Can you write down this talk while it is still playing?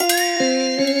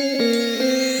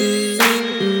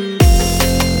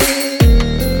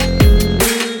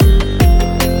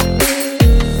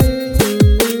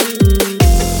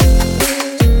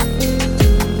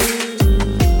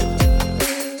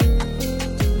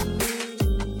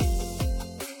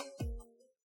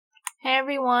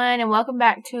everyone, and welcome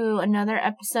back to another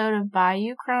episode of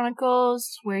Bayou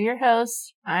Chronicles. We're your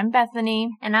hosts. I'm Bethany.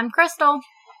 And I'm Crystal.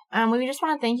 We just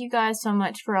want to thank you guys so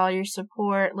much for all your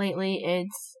support lately.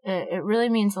 It really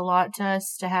means a lot to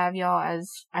us to have y'all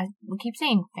we keep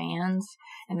saying fans,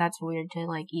 and that's weird to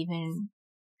even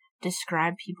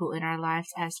describe people in our lives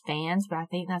as fans, but I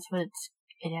think that's what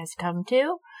it has come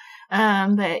to.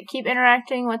 But keep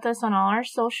interacting with us on all our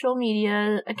social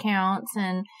media accounts,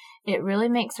 and it really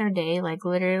makes our day.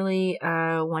 Literally,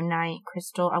 one night,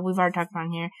 Crystal, we've already talked about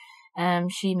it here,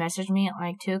 she messaged me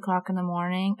at 2 o'clock in the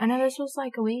morning. I know this was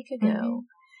a week ago.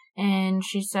 And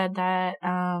she said that,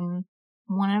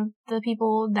 one of the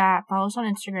people that follows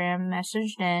on Instagram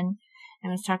messaged in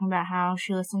and was talking about how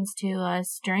she listens to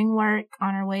us during work,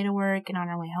 on her way to work, and on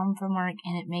her way home from work,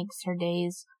 and it makes her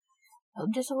days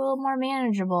just a little more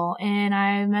manageable. And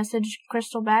I messaged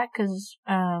Crystal back because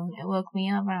it woke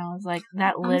me up, and I was like,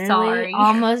 that literally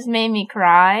almost made me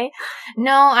cry.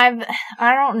 No, I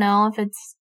don't know if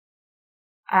it's,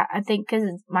 I think because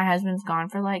my husband's gone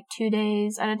for 2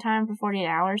 days at a time for 48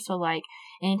 hours, so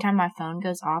anytime my phone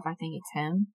goes off, I think it's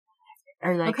him.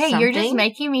 Or okay, something. You're just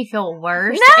making me feel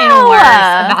worse and worse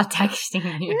about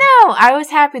texting you. No, I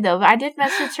was happy though. But I did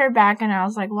message her back, and I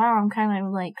was like, wow, I'm kind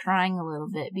of crying a little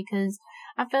bit because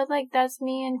I feel like that's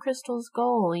me and Crystal's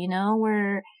goal.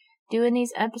 We're doing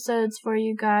these episodes for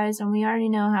you guys, and we already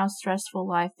know how stressful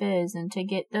life is, and to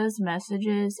get those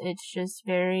messages, it's just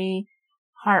very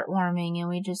heartwarming, and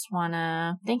we just want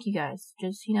to thank you guys.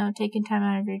 Just, taking time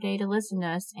out of your day to listen to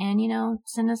us and,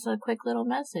 send us a quick little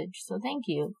message. So thank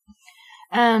you.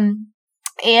 And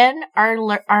our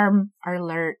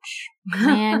lurch.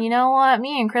 Man, you know what?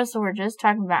 Me and Crystal were just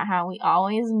talking about how we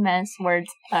always mess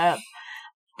words up.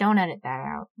 Don't edit that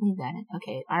out. Leave that in.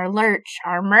 Okay. Our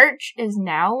merch is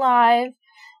now live.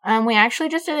 We actually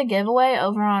just did a giveaway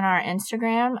over on our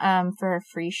Instagram, for a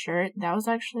free shirt. That was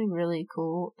actually really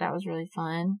cool. That was really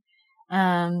fun.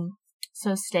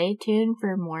 So stay tuned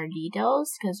for more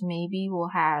details, because maybe we'll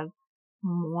have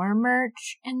more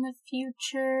merch in the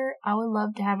future. I would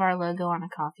love to have our logo on a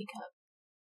coffee cup.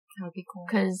 That would be cool.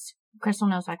 Because Crystal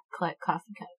knows I collect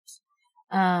coffee cups.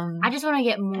 I just want to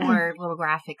get more little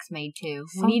graphics made too.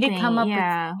 We need to come up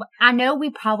with, I know we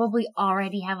probably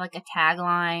already have a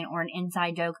tagline or an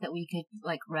inside joke that we could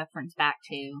reference back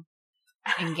to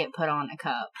and get put on a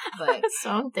cup, but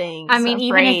something. I mean,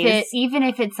 even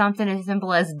if it's something as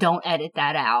simple as "don't edit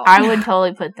that out," I would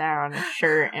totally put that on a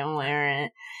shirt and wear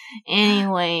it.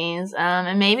 Anyways,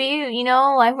 and maybe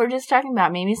like we're just talking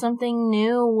about, maybe something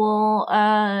new will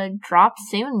drop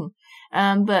soon.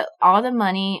 But all the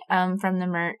money from the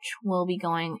merch will be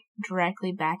going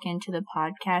directly back into the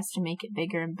podcast to make it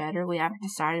bigger and better. We haven't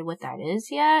decided what that is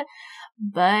yet,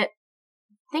 but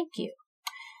thank you.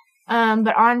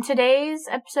 But on today's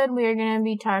episode, we are going to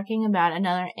be talking about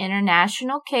another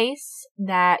international case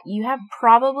that you have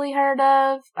probably heard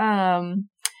of.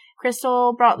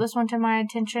 Crystal brought this one to my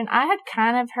attention. I had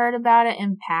kind of heard about it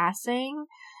in passing,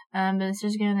 but this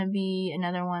is going to be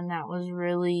another one that was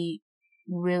really,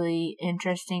 really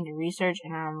interesting to research,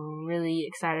 and I'm really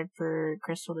excited for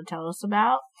Crystal to tell us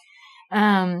about.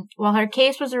 Well, her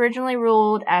case was originally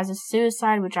ruled as a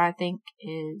suicide, which I think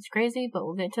is crazy, but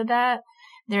we'll get to that.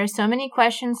 There are so many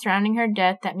questions surrounding her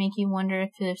death that make you wonder if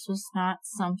this was not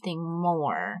something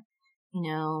more.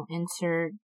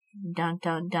 Insert dun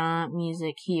dun dun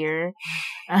music here.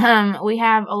 We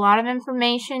have a lot of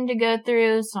information to go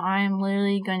through, so I am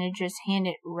literally going to just hand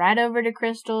it right over to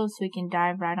Crystal so we can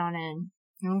dive right on in.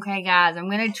 Okay, guys, I'm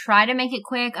going to try to make it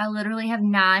quick. I literally have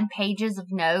 9 pages of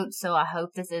notes, so I hope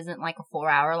this isn't a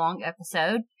 4-hour long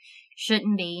episode.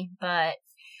 Shouldn't be, but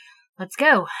let's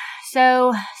go.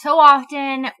 So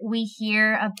often we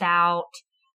hear about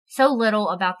so little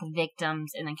about the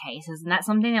victims in the cases, and that's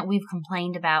something that we've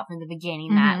complained about from the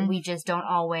beginning, that we just don't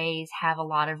always have a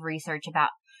lot of research about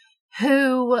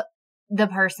who the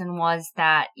person was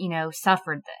that,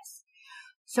 suffered this.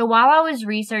 So while I was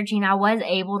researching, I was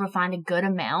able to find a good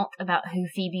amount about who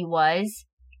Phoebe was.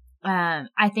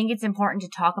 I think it's important to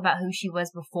talk about who she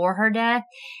was before her death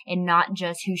and not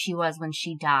just who she was when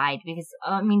she died, because,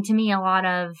 to me, a lot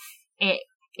of it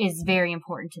is very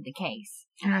important to the case.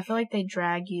 And I feel like they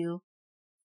drag you.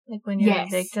 When you're a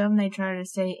victim, they try to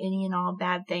say any and all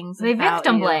bad things about you. They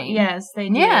victim blame. Yes, they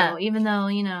do. Yeah. Even though,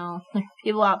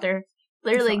 people out there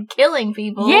literally killing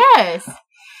people. Yes.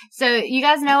 So you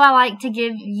guys know I like to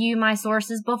give you my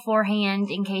sources beforehand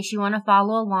in case you want to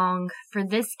follow along. For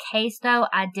this case, though,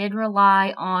 I did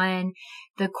rely on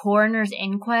the coroner's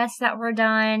inquests that were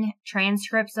done,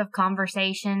 transcripts of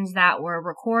conversations that were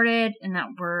recorded and that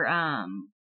were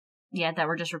that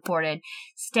were just reported.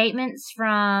 Statements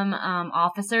from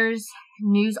officers,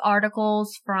 news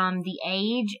articles from The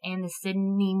Age and the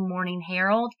Sydney Morning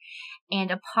Herald,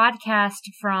 and a podcast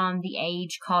from The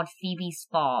Age called Phoebe's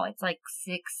Fall. It's like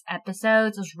 6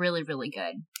 episodes. It was really, really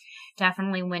good.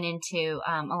 Definitely went into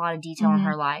a lot of detail in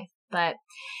her life. But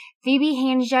Phoebe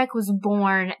Handsjuk was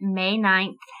born May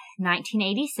 9th,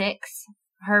 1986.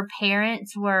 Her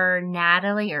parents were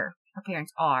Natalie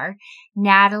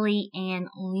and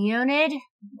Leonid.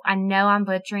 I know I'm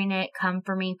butchering it. Come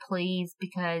for me, please,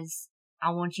 because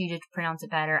I want you to pronounce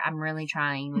it better. I'm really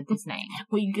trying with this name.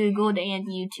 We Googled and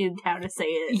YouTubed how to say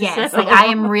it. Yes, like I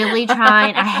am really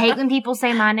trying. I hate when people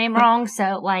say my name wrong,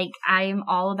 so like I am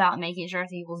all about making sure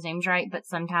people's names right, but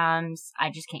sometimes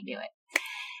I just can't do it.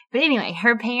 But anyway,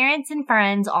 her parents and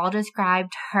friends all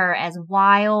described her as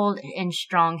wild and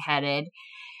strong-headed.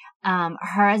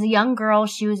 Her as a young girl,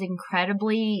 she was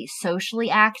incredibly socially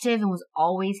active and was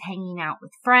always hanging out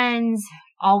with friends,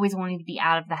 always wanting to be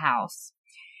out of the house.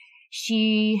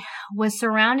 She was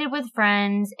surrounded with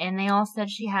friends, and they all said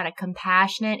she had a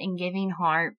compassionate and giving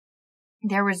heart.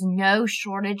 There was no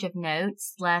shortage of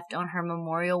notes left on her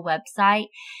memorial website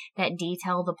that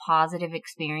detail the positive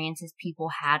experiences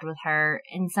people had with her.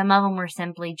 And some of them were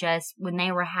simply just when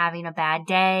they were having a bad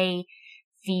day,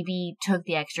 Phoebe took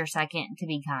the extra second to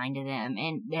be kind to them,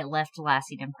 and it left a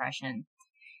lasting impression.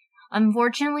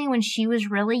 Unfortunately, when she was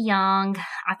really young,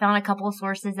 I found a couple of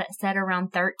sources that said around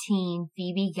 13,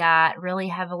 Phoebe got really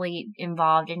heavily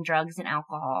involved in drugs and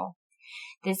alcohol.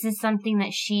 This is something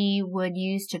that she would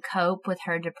use to cope with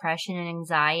her depression and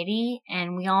anxiety,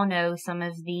 and we all know some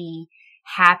of the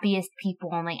happiest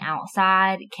people on the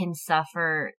outside can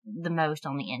suffer the most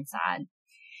on the inside.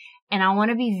 And I want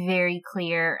to be very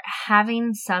clear,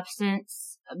 having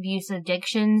substance abuse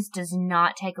addictions does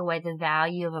not take away the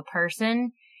value of a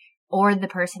person or the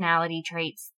personality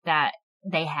traits that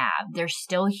they have. They're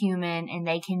still human, and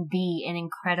they can be an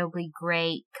incredibly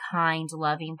great, kind,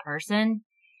 loving person,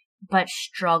 but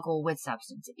struggle with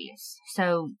substance abuse.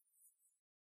 So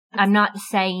I'm not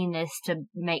saying this to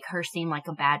make her seem like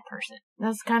a bad person.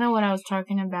 That's kind of what I was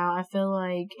talking about. I feel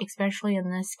like, especially in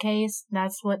this case,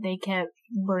 that's what they kept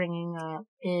bringing up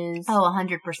is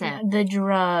 100%. The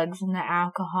drugs and the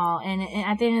alcohol. And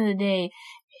at the end of the day,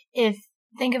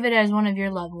 think of it as one of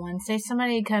your loved ones. Say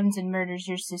somebody comes and murders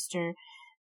your sister.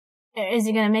 Is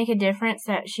it going to make a difference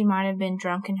that she might have been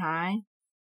drunk and high?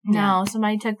 No,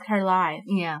 somebody took her life.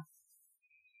 Yeah.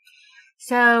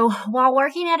 So, while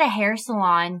working at a hair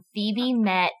salon, Phoebe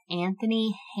met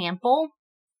Anthony Hampel,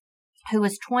 who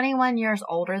was 21 years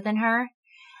older than her.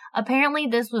 Apparently,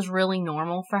 this was really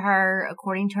normal for her.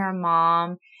 According to her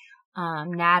mom,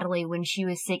 Natalie, when she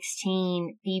was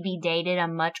 16, Phoebe dated a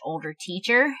much older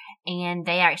teacher, and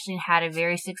they actually had a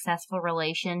very successful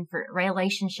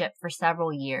relationship for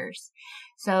several years.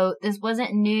 So, this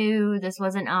wasn't new. This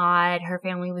wasn't odd. Her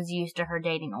family was used to her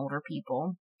dating older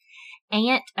people.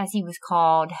 Ant, as he was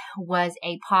called, was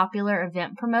a popular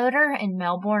event promoter in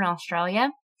Melbourne,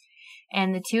 Australia.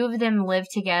 And the two of them lived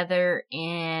together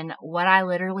in what I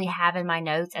literally have in my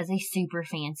notes as a super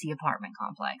fancy apartment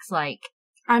complex. Like,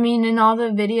 I mean, in all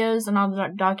the videos and all the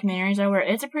documentaries I were,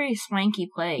 it's a pretty swanky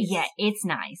place. Yeah, it's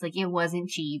nice. Like, it wasn't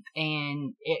cheap,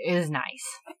 and it was nice.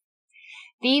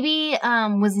 Phoebe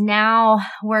was now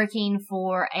working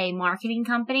for a marketing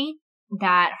company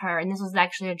and this was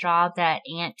actually a job that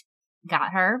Ant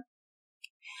got her.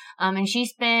 And she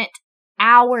spent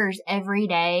hours every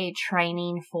day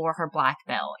training for her black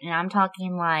belt. And I'm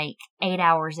talking like 8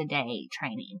 hours a day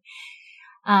training.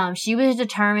 She was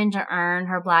determined to earn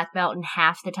her black belt in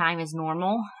half the time as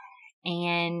normal.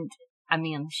 And I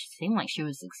mean, she seemed like she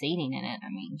was succeeding in it. I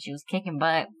mean, she was kicking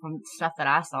butt from the stuff that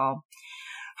I saw.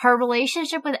 Her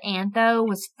relationship with Ant, though,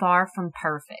 was far from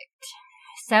perfect.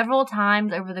 Several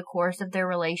times over the course of their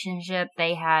relationship,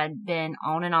 they had been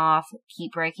on and off,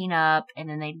 keep breaking up, and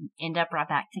then they'd end up right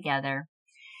back together.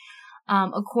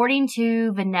 According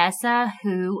to Vanessa,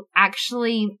 who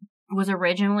actually was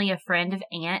originally a friend of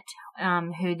Ant,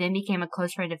 who then became a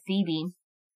close friend of Phoebe,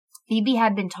 Phoebe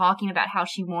had been talking about how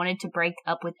she wanted to break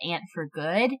up with Ant for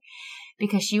good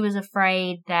because she was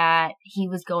afraid that he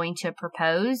was going to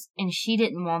propose, and she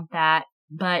didn't want that,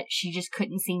 but she just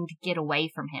couldn't seem to get away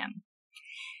from him.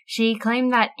 She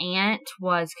claimed that Ant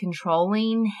was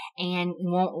controlling and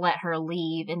won't let her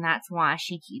leave, and that's why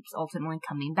she keeps ultimately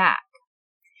coming back.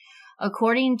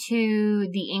 According to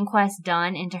the inquest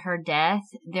done into her death,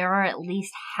 there are at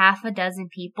least half a dozen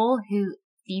people who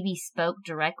Phoebe spoke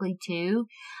directly to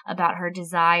about her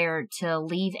desire to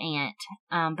leave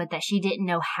Ant, but that she didn't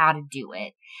know how to do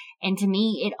it. And to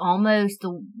me, it almost,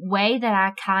 the way that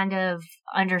I kind of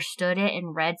understood it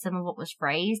and read some of what was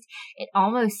phrased, it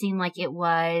almost seemed like it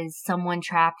was someone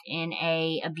trapped in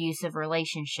a abusive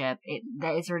relationship.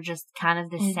 Those were just kind of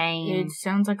the same. It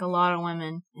sounds like a lot of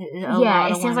women.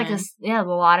 It seems like a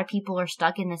lot of people are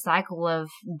stuck in the cycle of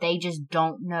they just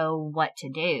don't know what to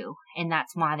do, and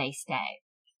that's why they stay.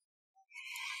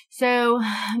 So,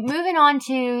 moving on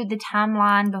to the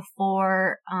timeline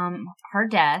before her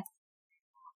death.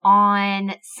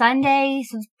 On Sunday,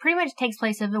 so it pretty much takes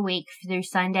place over the week through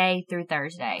Sunday through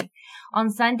Thursday. On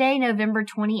Sunday, November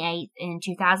 28th in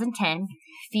 2010,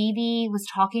 Phoebe was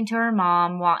talking to her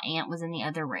mom while Aunt was in the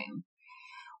other room.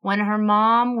 When her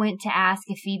mom went to ask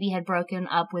if Phoebe had broken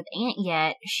up with Aunt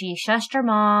yet, she shushed her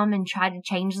mom and tried to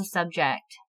change the subject.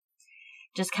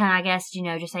 Just kind of, I guess,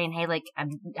 just saying, hey, like, I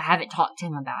haven't talked to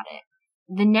him about it.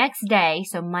 The next day,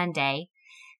 so Monday,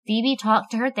 Phoebe talked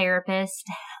to her therapist,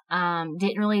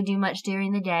 didn't really do much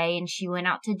during the day, and she went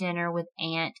out to dinner with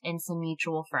Aunt and some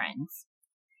mutual friends.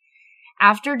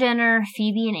 After dinner,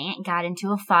 Phoebe and Aunt got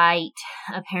into a fight.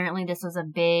 Apparently this was a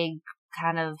big,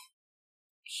 kind of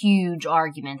huge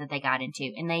argument that they got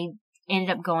into, and they ended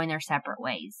up going their separate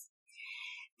ways.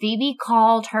 Phoebe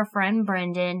called her friend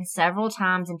Brendan several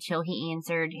times until he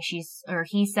answered.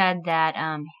 He said that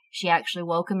she actually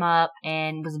woke him up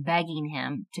and was begging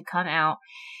him to come out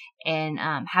and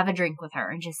have a drink with her,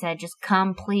 and just said, just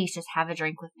come, please, just have a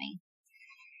drink with me.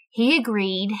 He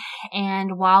agreed,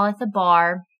 and while at the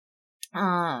bar,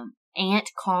 Aunt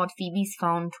called Phoebe's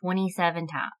phone 27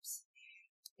 times.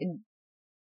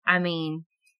 I mean,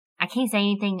 I can't say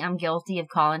anything. I'm guilty of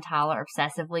calling Tyler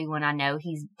obsessively when I know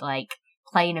he's, like,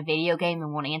 playing a video game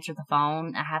and won't answer the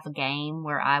phone. I have a game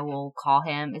where I will call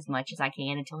him as much as I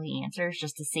can until he answers,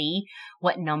 just to see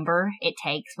what number it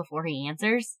takes before he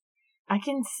answers. I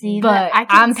can see but that.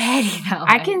 I'm petty though.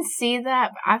 I can see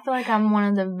that. I feel like I'm one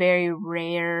of the very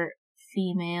rare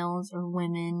females or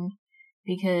women,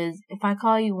 because if I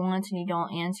call you once and you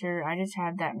don't answer, I just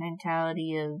have that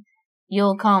mentality of,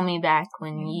 you'll call me back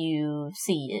when you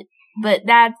see it. But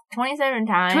that 27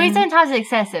 times. 27 times is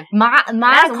excessive. My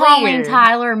calling weird.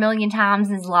 Tyler a million times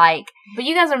is like. But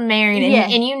you guys are married,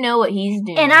 and you know what he's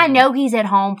doing. And I know he's at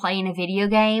home playing a video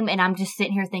game, and I'm just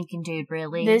sitting here thinking, dude,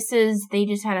 really? They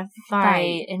just had a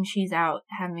fight, and she's out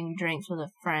having drinks with a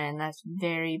friend. That's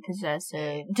very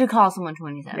possessive. To call someone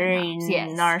 27 very times.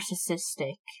 Yes.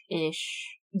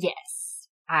 Narcissistic-ish. Yes,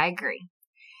 I agree.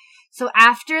 So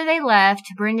after they left,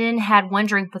 Brendan had one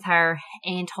drink with her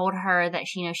and told her that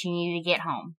she needed to get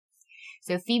home.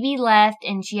 So Phoebe left,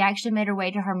 and she actually made her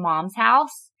way to her mom's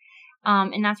house.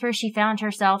 And that's where she found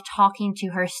herself talking to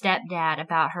her stepdad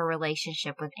about her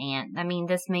relationship with Aunt. I mean,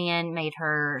 this man made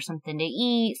her something to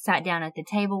eat, sat down at the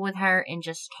table with her, and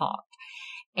just talked.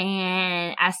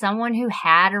 And as someone who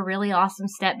had a really awesome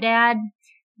stepdad,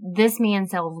 this man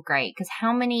sells great, because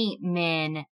how many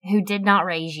men who did not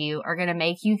raise you are going to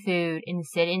make you food and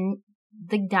sit in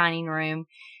the dining room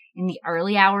in the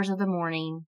early hours of the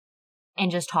morning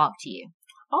and just talk to you?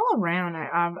 All around,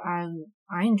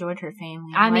 I enjoyed her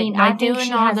family. I mean, I think she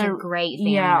has a great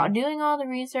family. Yeah, doing all the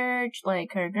research,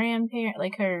 like her grandparent,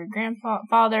 like her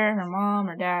grandfather, her mom,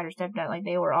 her dad, her stepdad, like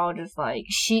they were all just like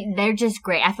they're just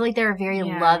great. I feel like they're a very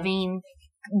loving,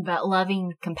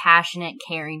 compassionate,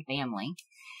 caring family.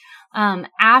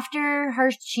 After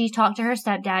she talked to her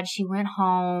stepdad, she went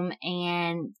home,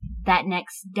 and that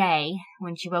next day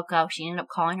when she woke up, she ended up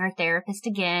calling her therapist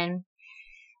again.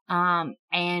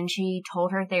 And she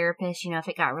told her therapist, if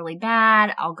it got really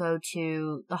bad, I'll go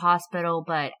to the hospital,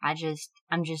 but I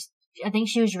think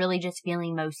she was really just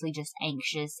feeling mostly just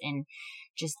anxious and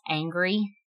just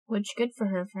angry. Which, good for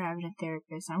her for having a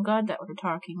therapist. I'm glad that we're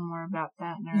talking more about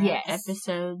that in our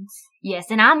episodes. Yes,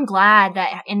 and I'm glad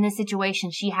that in this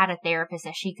situation she had a therapist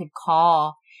that she could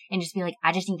call and just be like,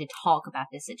 I just need to talk about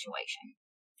this situation.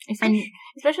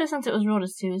 Especially since it was ruled a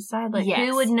suicide. Like,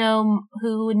 who would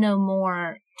know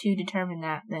more to determine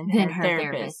that than her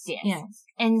therapist? Yes.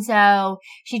 And so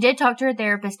she did talk to her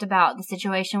therapist about the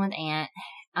situation with Aunt.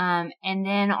 And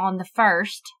then on the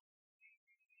 1st,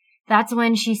 that's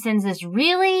when she sends this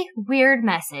really weird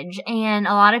message. And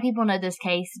a lot of people know this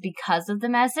case because of the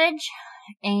message.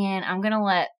 And I'm going to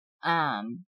let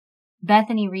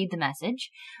Bethany read the message.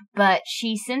 But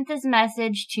she sent this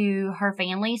message to her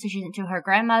family. So she sent it to her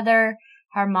grandmother,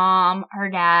 her mom, her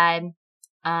dad.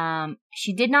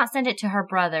 She did not send it to her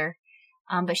brother.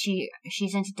 But she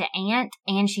sent it to Aunt,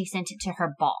 and she sent it to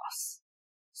her boss.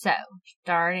 So,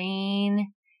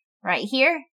 starting right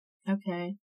here.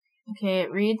 Okay,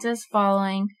 it reads as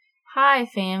following. Hi,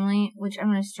 family, which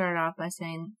I'm going to start off by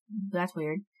saying that's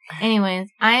weird. Anyways,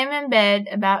 I am in bed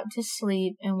about to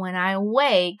sleep, and when I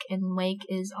wake, and wake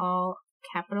is all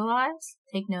capitalized,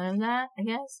 take note of that, I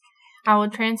guess, I will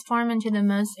transform into the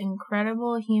most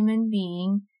incredible human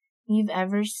being you've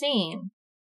ever seen.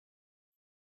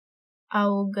 I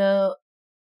will go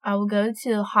to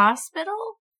the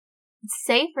hospital. It's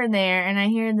safer there, and I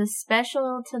hear the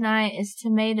special tonight is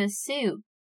tomato soup.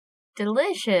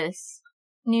 Delicious.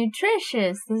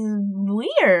 Nutritious. This is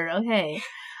weird. Okay.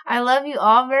 I love you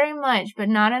all very much, but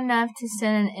not enough to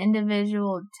send an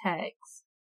individual text.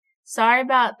 Sorry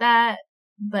about that,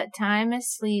 but time is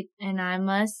asleep, and I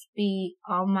must be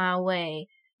on my way.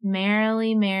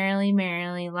 Merrily, merrily,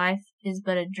 merrily, life is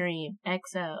but a dream.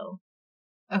 XO.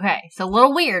 Okay, so a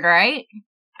little weird, right?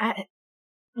 Okay,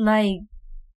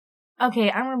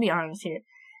 I'm gonna be honest here.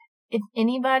 If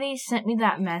anybody sent me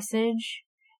that message,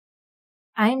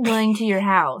 I'm going to your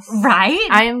house. Right?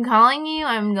 I am calling you.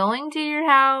 I'm going to your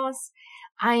house.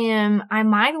 I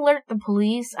might alert the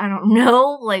police. I don't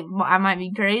know. Like, I might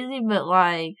be crazy, but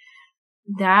like,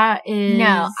 that is.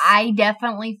 No, I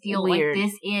definitely feel weird. like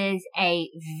this is a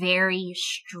very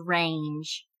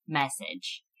strange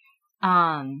message.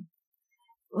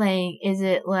 Like, is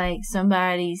it like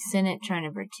somebody sent it trying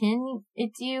to pretend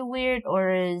it's you weird,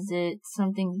 or is it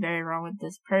something very wrong with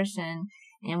this person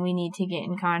and we need to get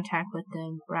in contact with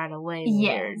them right away?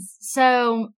 Weird. Yes.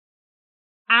 So,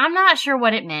 I'm not sure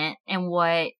what it meant and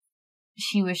what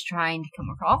she was trying to come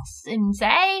across and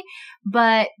say,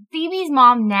 but Phoebe's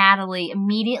mom, Natalie,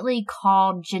 immediately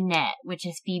called Jeanette, which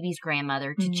is Phoebe's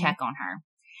grandmother, to check on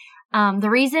her. The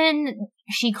reason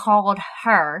she called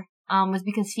her was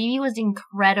because Phoebe was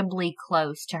incredibly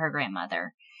close to her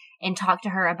grandmother and talked to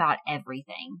her about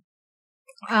everything.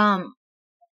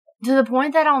 To the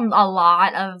point that on a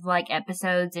lot of like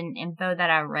episodes and info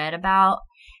that I read about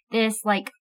this,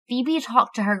 like Phoebe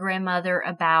talked to her grandmother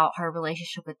about her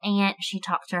relationship with Aunt. She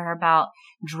talked to her about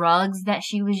drugs that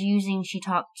she was using. She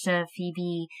talked to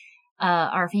Phoebe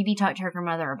talked to her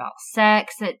grandmother about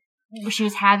sex that she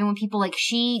was having with people. Like,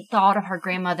 she thought of her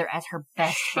grandmother as her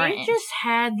best friend. She just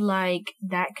had, like,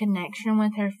 that connection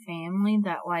with her family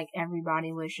that, like,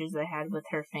 everybody wishes they had with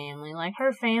her family. Like,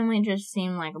 her family just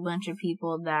seemed like a bunch of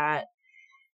people that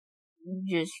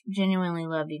just genuinely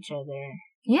loved each other.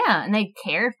 Yeah, and they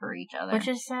cared for each other. Which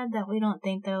is sad that we don't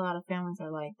think that a lot of families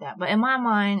are like that. But in my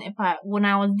mind, when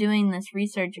I was doing this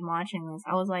research and watching this,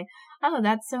 I was like, oh,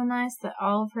 that's so nice that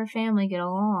all of her family get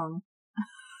along.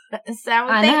 So I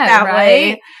would think that right?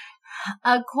 way.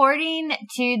 According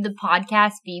to the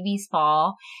podcast Phoebe's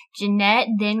Fall, Jeanette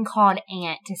then called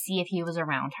Aunt to see if he was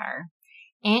around her.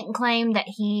 Aunt claimed that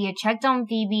he had checked on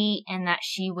Phoebe and that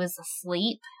she was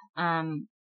asleep.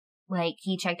 Like,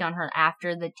 he checked on her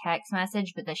after the text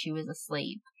message, but that she was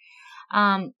asleep.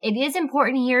 It is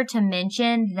important here to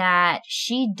mention that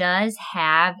she does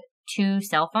have 2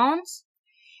 cell phones.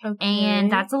 Okay.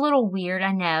 And that's a little weird,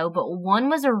 I know, but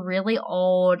one was a really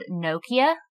old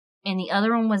Nokia, and the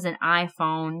other one was an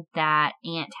iPhone that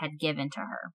Aunt had given to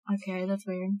her. Okay, that's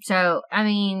weird. So, I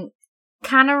mean,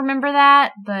 kind of remember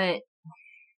that, but,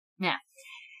 yeah.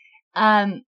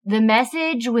 The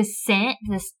message was sent,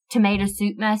 this tomato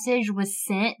soup message was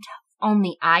sent on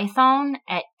the iPhone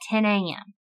at 10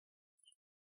 a.m.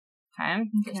 Okay?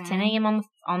 It was 10 a.m.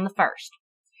 on the 1st.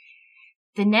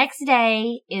 The next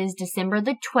day is December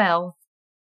the 12th,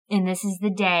 and this is the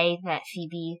day that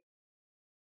Phoebe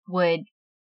would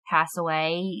pass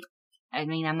away. I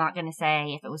mean, I'm not going to say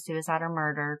if it was suicide or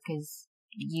murder, because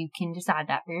you can decide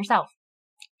that for yourself.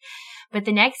 But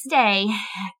the next day,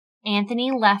 Anthony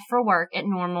left for work at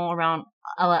normal around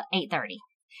 8:30.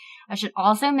 I should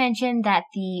also mention that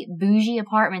the bougie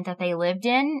apartment that they lived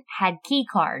in had key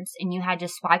cards, and you had to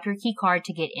swipe your key card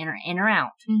to get in or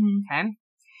out. Mm-hmm. Okay.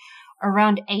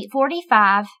 Around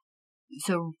 8:45,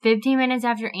 so 15 minutes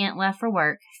after Aunt left for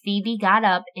work, Phoebe got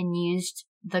up and used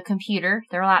the computer,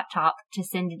 their laptop, to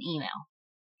send an email.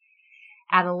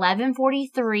 At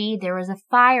 11:43, there was a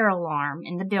fire alarm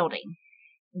in the building.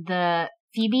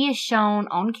 Phoebe is shown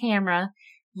on camera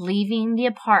leaving the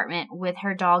apartment with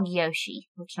her dog Yoshi,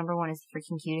 which number one is the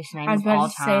freaking cutest name of all time. I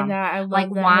was about to say that. I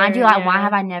love that. Why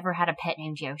have I never had a pet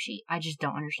named Yoshi? I just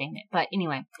don't understand it. But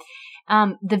anyway,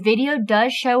 the video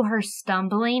does show her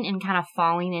stumbling and kind of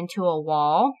falling into a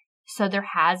wall. So there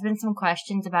has been some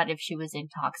questions about if she was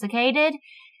intoxicated,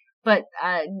 but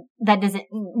that doesn't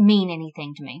mean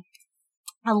anything to me.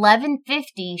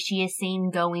 11:50, she is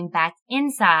seen going back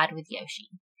inside with Yoshi.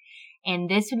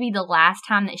 And this would be the last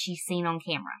time that she's seen on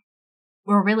camera.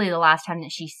 Or really the last time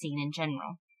that she's seen in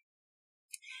general.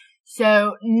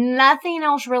 So nothing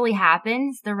else really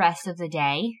happens the rest of the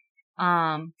day.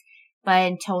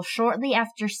 But until shortly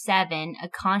after 7, a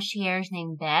concierge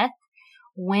named Beth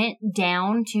went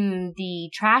down to the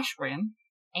trash room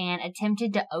and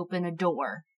attempted to open a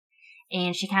door.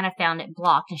 And she kind of found it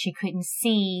blocked and she couldn't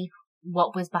see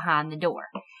what was behind the door.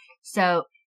 So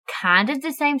kind of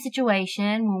the same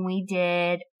situation when we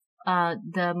did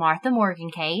the Martha Morgan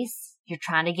case. You're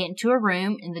trying to get into a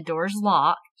room and the door's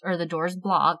locked or the door's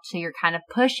blocked. So you're kind of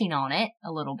pushing on it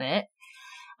a little bit.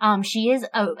 She is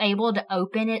able to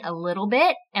open it a little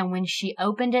bit. And when she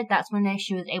opened it, that's when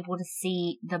she was able to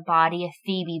see the body of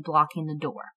Phoebe blocking the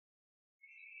door.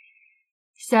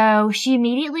 So she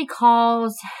immediately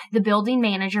calls the building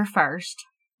manager first,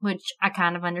 which I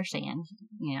kind of understand,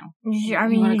 you know. I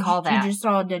mean, you want to call that. You just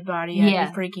saw a dead body.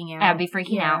 I'd be freaking out. I'd be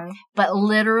freaking out. But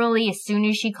literally, as soon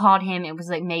as she called him, it was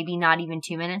like maybe not even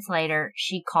 2 minutes later,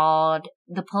 she called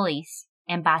the police.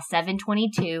 And by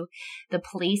 7:22, the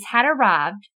police had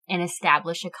arrived and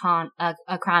established a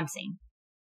crime scene.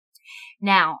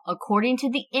 Now, according to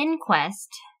the inquest,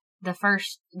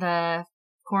 the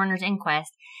coroner's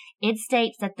inquest, it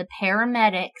states that the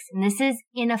paramedics, and this is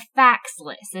in a facts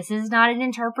list. This is not an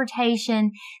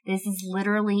interpretation. This is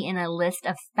literally in a list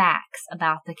of facts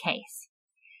about the case.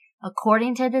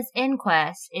 According to this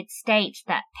inquest, it states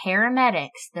that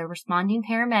paramedics, the responding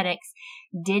paramedics,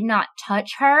 did not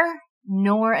touch her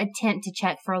nor attempt to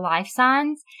check for life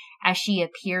signs as she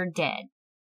appeared dead.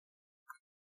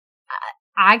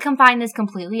 I can find this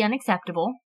completely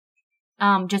unacceptable.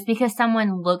 Just because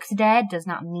someone looks dead does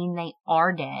not mean they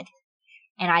are dead.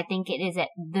 And I think it is at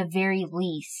the very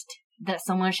least that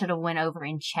someone should have went over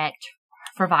and checked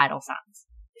for vital signs.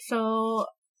 So,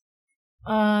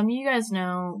 you guys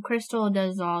know, Crystal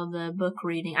does all the book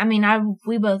reading. I mean,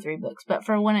 we both read books, but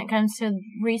for when it comes to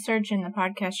research and the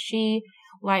podcast, she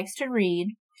likes to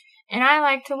read, and I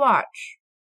like to watch.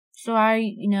 So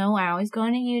I always go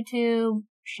into YouTube.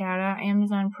 Shout out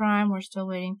Amazon Prime. We're still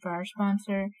waiting for our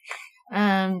sponsor.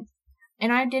 And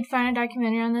I did find a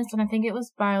documentary on this, and I think it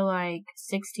was by like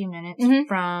 60 Minutes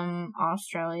from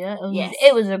Australia.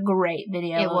 It was a great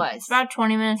video. It was. It's about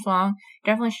 20 minutes long.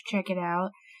 Definitely should check it out.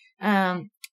 And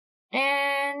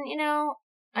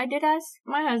I did ask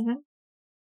my husband,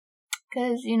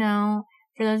 cause,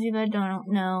 for those of you that don't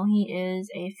know, he is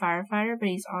a firefighter, but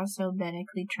he's also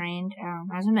medically trained,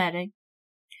 as a medic.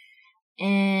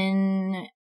 And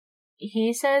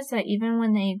he says that even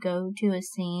when they go to a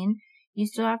scene, you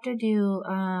still have to do,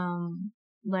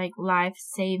 like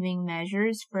life-saving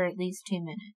measures for at least 2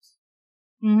 minutes.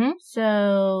 Mm-hmm.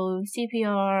 So,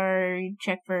 CPR,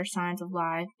 check for signs of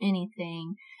life,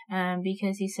 anything,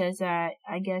 because he says that,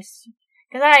 I guess,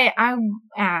 cause I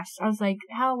asked, I was like,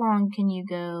 how long can you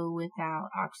go without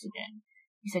oxygen?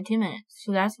 He said 2 minutes.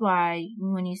 So that's why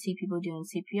when you see people doing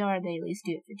CPR, they at least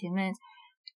do it for 2 minutes.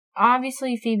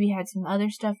 Obviously, Phoebe had some other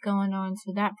stuff going on,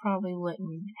 so that probably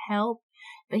wouldn't help.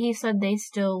 But he said they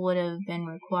still would have been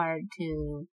required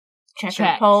to check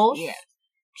her pulse,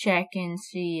 check and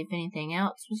see if anything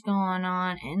else was going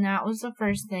on, and that was the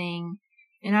first thing.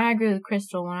 And I agree with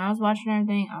Crystal. When I was watching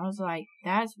everything, I was like,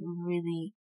 that's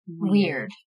really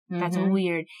weird. That's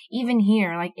weird. Even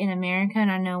here, like in America, and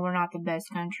I know we're not the best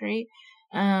country,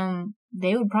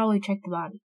 they would probably check the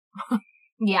body.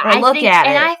 Yeah,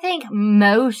 I think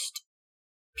most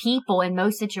people in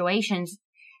most situations,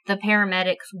 the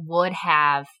paramedics would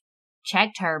have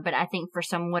checked her, but I think for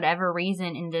whatever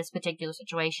reason in this particular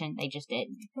situation, they just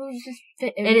didn't.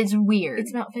 It is weird. It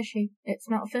smelled fishy.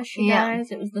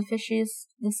 Guys. It was the fishiest,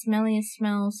 the smelliest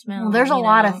smell. Well, there's a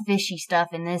lot of fishy stuff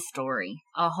in this story.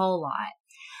 A whole lot.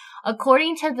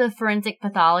 According to the forensic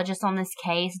pathologist on this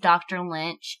case, Dr.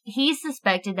 Lynch, he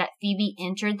suspected that Phoebe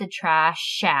entered the trash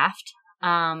shaft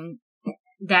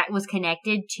that was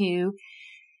connected to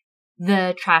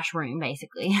the trash room,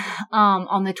 basically,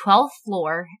 on the 12th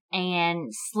floor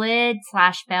and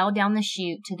slid/fell down the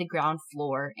chute to the ground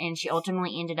floor. And she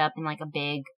ultimately ended up in like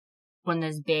one of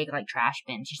those big like trash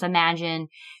bins. Just imagine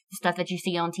the stuff that you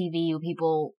see on TV when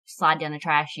people slide down the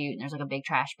trash chute and there's like a big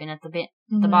trash bin at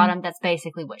the bottom. That's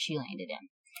basically what she landed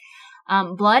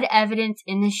in. Blood evidence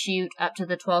in the chute up to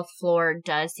the 12th floor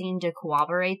does seem to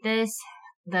corroborate this.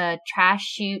 The trash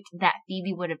chute that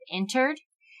Phoebe would have entered,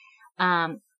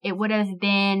 it would have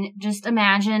been, just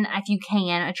imagine, if you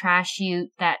can, a trash chute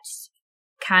that's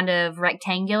kind of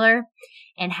rectangular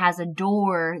and has a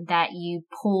door that you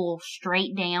pull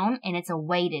straight down, and it's a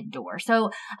weighted door.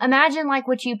 So imagine like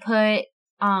what you put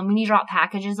when you drop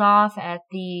packages off at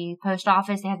the post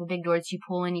office. They have a big door that you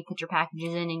pull in, you put your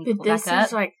packages in, and you pull back up. This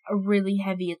is like a really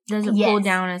heavy. It doesn't pull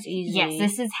down as easily.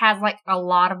 Yes, this has like a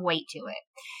lot of weight to it.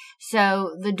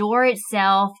 So the door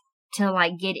itself to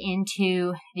like get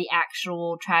into the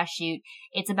actual trash chute.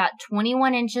 It's about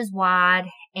 21 inches wide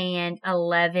and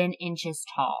 11 inches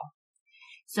tall.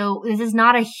 So this is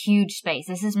not a huge space.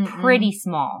 This is pretty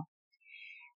small.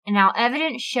 And now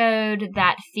evidence showed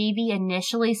that Phoebe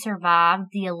initially survived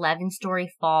the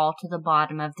 11-story fall to the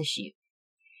bottom of the chute.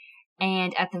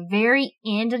 And at the very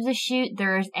end of the chute,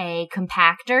 there's a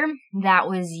compactor that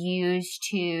was used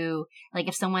to, like,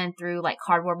 if someone threw, like,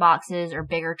 cardboard boxes or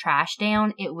bigger trash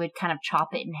down, it would kind of chop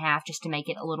it in half just to make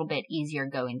it a little bit easier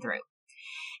going through.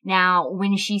 Now,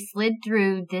 when she slid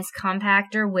through, this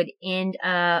compactor would end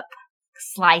up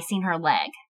slicing her leg.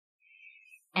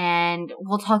 And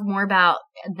we'll talk more about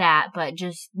that, but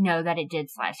just know that it did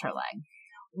slice her leg.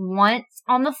 Once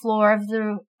on the floor of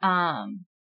the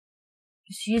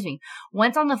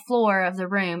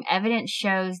room, evidence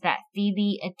shows that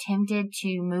Phoebe attempted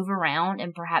to move around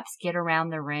and perhaps get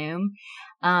around the room.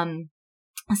 An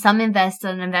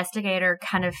investigator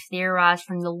kind of theorized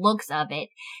from the looks of it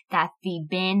that the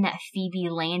bin that Phoebe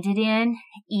landed in,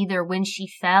 either when she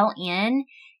fell in,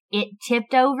 it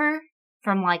tipped over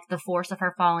from like the force of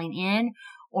her falling in,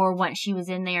 or once she was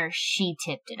in there, she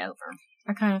tipped it over.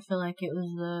 I kind of feel like it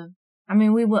was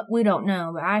we don't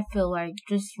know, but I feel like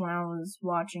just when I was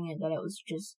watching it that it was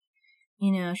just,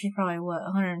 she's probably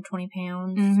 120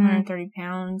 pounds, 130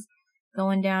 pounds,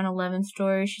 going down 11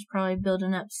 stories. She's probably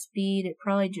building up speed. It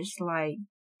probably just like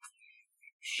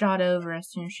shot over as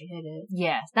soon as she hit it.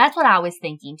 Yes, that's what I was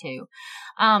thinking too.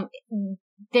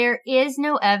 There is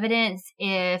no evidence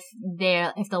if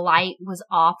the light was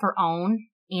off or on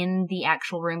in the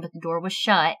actual room, but the door was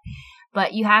shut.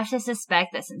 But you have to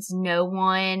suspect that since no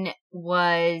one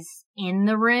was in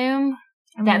the room,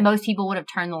 that most people would have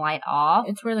turned the light off.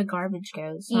 It's where the garbage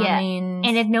goes. Yeah.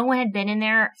 And if no one had been in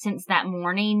there since that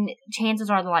morning, chances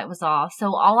are the light was off.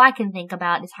 So all I can think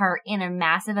about is her in a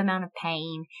massive amount of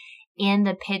pain in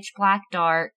the pitch black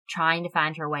dark, trying to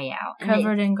find her way out.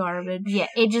 Covered in garbage. Yeah,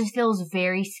 it just feels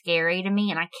very scary to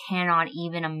me, and I cannot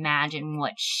even imagine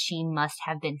what she must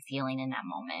have been feeling in that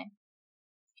moment.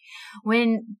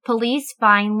 When police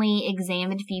finally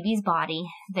examined Phoebe's body,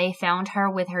 they found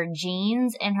her with her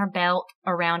jeans and her belt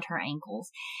around her ankles.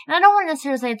 And I don't want to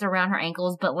necessarily say it's around her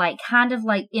ankles, but like kind of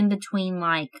like in between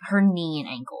like her knee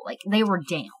and ankle. Like they were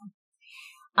down.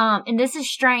 And this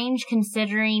is strange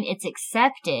considering it's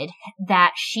accepted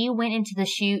that she went into the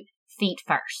chute feet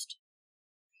first.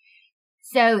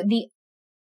 So the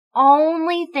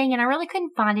only thing, and I really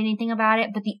couldn't find anything about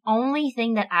it, but the only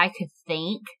thing that I could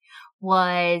think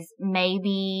was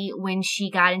maybe when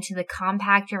she got into the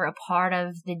compactor, a part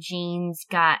of the jeans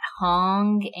got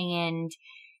hung and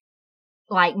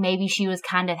like maybe she was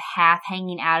kind of half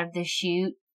hanging out of the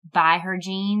chute by her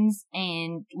jeans,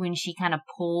 and when she kind of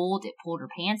pulled, it pulled her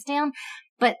pants down.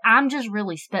 But I'm just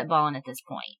really spitballing at this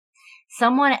point.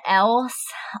 Someone else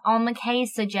on the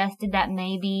case suggested that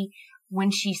maybe when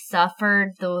she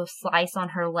suffered the slice on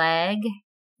her leg,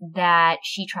 that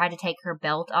she tried to take her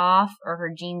belt off or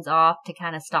her jeans off to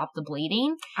kind of stop the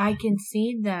bleeding. I can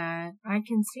see that.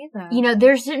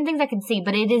 There's certain things I can see,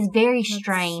 but it is very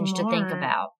strange to think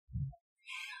about.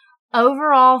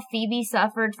 Overall, Phoebe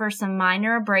suffered for some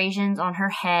minor abrasions on her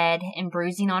head and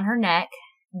bruising on her neck,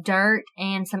 dirt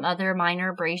and some other minor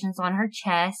abrasions on her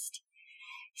chest,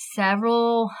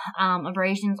 several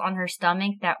abrasions on her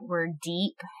stomach that were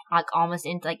deep, like almost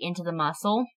into the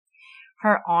muscle.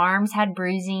 Her arms had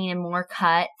bruising and more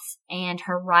cuts, and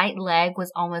her right leg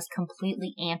was almost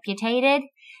completely amputated.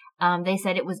 They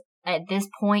said it was, at this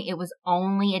point, it was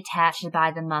only attached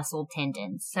by the muscle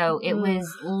tendons. So it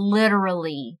was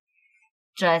literally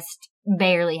just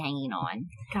barely hanging on.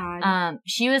 God.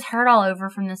 She was hurt all over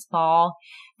from this fall,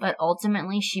 but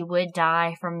ultimately she would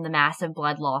die from the massive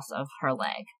blood loss of her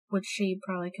leg. Which she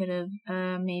probably could have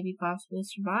maybe possibly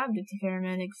survived if the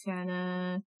paramedics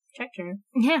had checked her.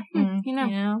 Yeah,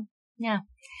 Yeah.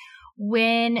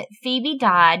 When Phoebe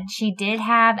died, she did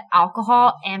have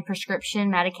alcohol and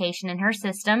prescription medication in her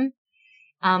system.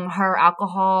 Her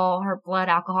blood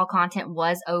alcohol content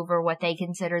was over what they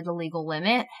considered the legal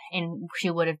limit, and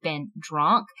she would have been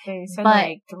drunk. They said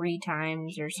like 3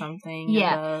 times or something.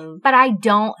 Yeah, above. But I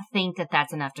don't think that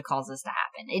that's enough to cause this to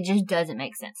happen. It just doesn't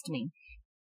make sense to me.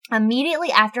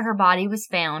 Immediately after her body was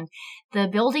found, the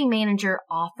building manager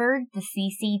offered the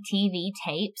CCTV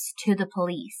tapes to the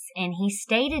police, and he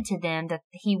stated to them that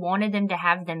he wanted them to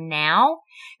have them now,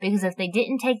 because if they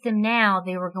didn't take them now,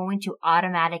 they were going to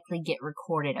automatically get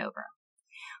recorded over.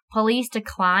 Police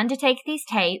declined to take these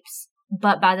tapes,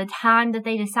 but by the time that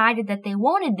they decided that they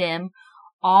wanted them,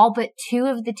 all but 2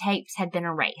 of the tapes had been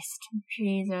erased.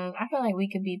 Jesus. I feel like we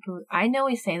could be I know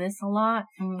we say this a lot,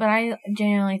 but I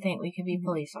genuinely think we could be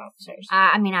police officers.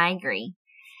 I mean, I agree.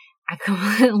 I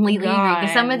completely agree.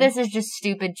 Because some of this is just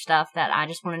stupid stuff that I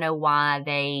just want to know why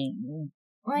they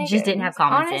just didn't have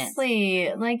common sense. Honestly,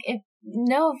 if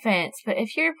no offense, but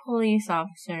if you're a police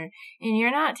officer and you're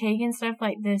not taking stuff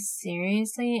like this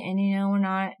seriously, and we're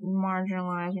not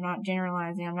marginalized, we're not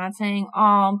generalizing, I'm not saying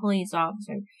all police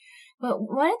officers, but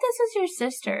what if this is your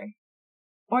sister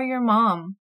or your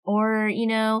mom or,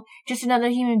 just another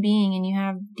human being and you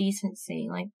have decency?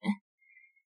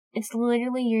 It's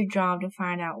literally your job to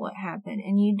find out what happened,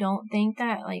 and you don't think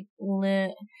that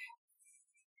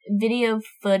video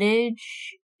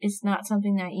footage is not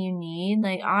something that you need?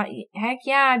 Heck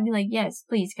yeah, I'd be like, yes,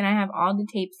 please, can I have all the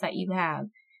tapes that you have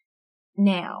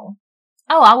now?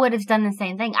 Oh, I would have done the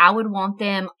same thing.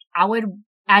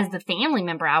 As the family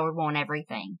member, I would want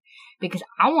everything because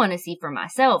I want to see for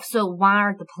myself. So why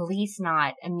are the police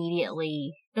not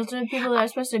immediately? Those are the people that are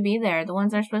supposed to be there. The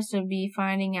ones that are supposed to be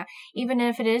finding out. Even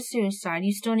if it is suicide,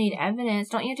 you still need evidence.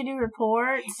 Don't you have to do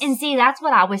reports? And see, that's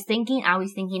what I was thinking. I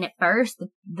was thinking at first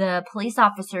the police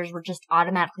officers were just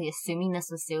automatically assuming this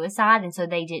was suicide, and so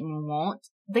they didn't want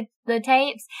the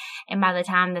tapes. And by the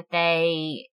time that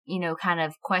they, kind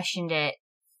of questioned it,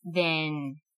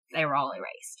 then they were all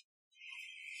erased.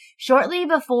 Shortly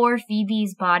before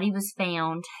Phoebe's body was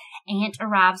found, Ant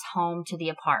arrives home to the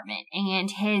apartment,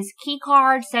 and his key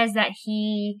card says that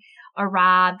he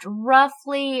arrived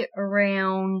roughly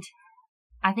around,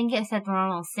 I think it said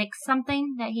around 6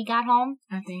 something that he got home.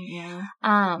 I think,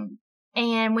 yeah.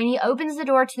 And when he opens the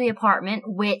door to the apartment,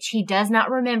 which he does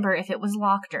not remember if it was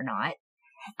locked or not,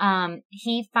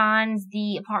 he finds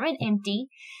the apartment empty,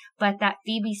 but that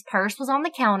Phoebe's purse was on the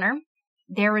counter.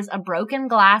 There was a broken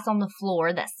glass on the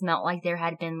floor that smelled like there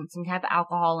had been some type of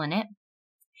alcohol in it.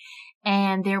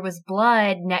 And there was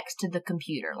blood next to the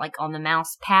computer, on the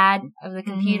mouse pad of the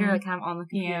computer, kind of on the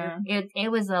computer. Yeah.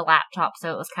 It was a laptop,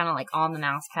 so it was kind of on the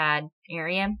mouse pad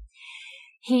area.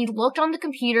 He looked on the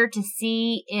computer to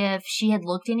see if she had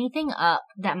looked anything up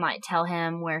that might tell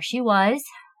him where she was.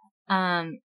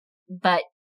 But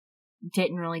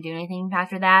didn't really do anything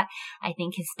after that. I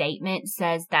think his statement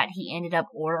says that he ended up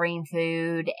ordering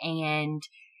food and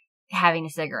having a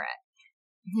cigarette.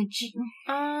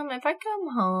 If I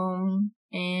come home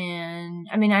and,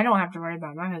 I don't have to worry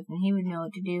about my husband. He would know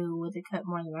what to do with a cut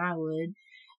more than I would.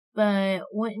 But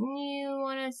wouldn't you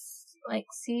want to,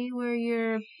 see where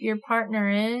your partner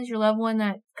is, your loved one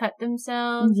that cut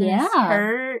themselves and is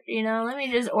hurt? Let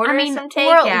me just order some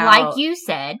takeout. Or like you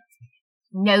said,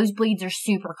 nosebleeds are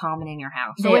super common in your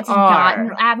house. So it's not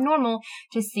abnormal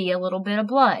to see a little bit of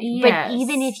blood. Yes. But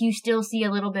even if you still see a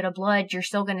little bit of blood, you're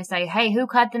still going to say, hey, who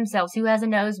cut themselves? Who has a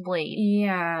nosebleed?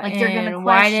 Yeah. You're going to question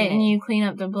why didn't you clean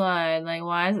up the blood?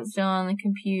 Why is it still on the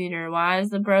computer? Why is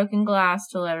the broken glass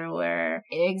still everywhere?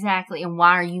 Exactly. And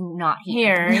why are you not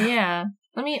here? Yeah.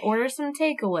 Let me order some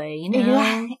takeaway,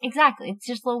 Yeah, exactly. It's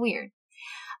just a little weird.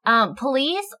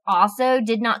 Police also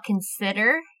did not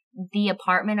consider the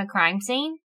apartment a crime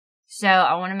scene. So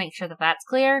I want to make sure that that's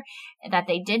clear, that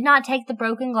they did not take the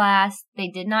broken glass, they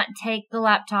did not take the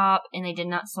laptop, and they did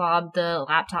not swab the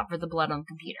laptop for the blood on the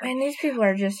computer. And these people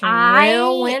are just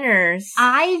real winners.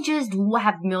 I just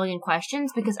have a million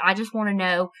questions because I just want to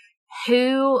know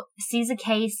who sees a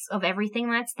case of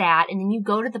everything that's that, and then you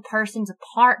go to the person's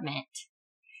apartment,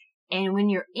 and when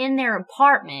you're in their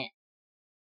apartment,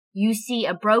 you see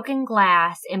a broken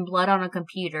glass and blood on a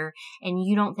computer, and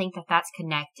you don't think that that's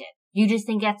connected. You just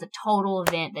think that's a total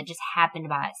event that just happened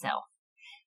by itself.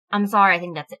 I'm sorry, I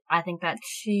think that's it. I think that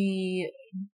she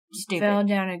stupid. Fell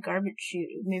down a garbage chute.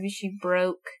 Maybe she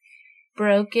broke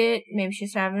it. Maybe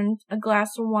she's having a glass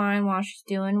of wine while she's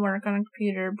doing work on a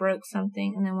computer, broke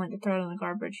something, and then went to throw it in the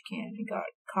garbage can and got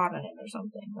caught in it or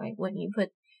something. Wouldn't you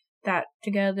put that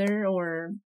together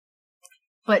or...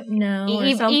 But no,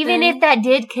 even if that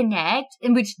did connect,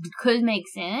 which could make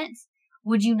sense,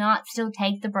 would you not still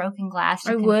take the broken glass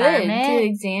to confirm it? To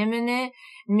examine it.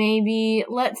 Maybe,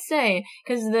 let's say,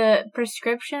 because the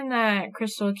prescription that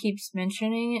Crystal keeps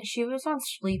mentioning, she was on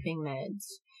sleeping meds.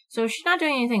 So she's not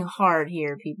doing anything hard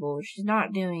here, people. She's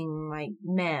not doing,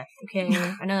 meth, okay?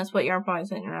 I know that's what you're probably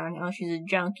sitting around. Oh, she's a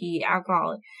junkie,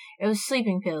 alcoholic. It was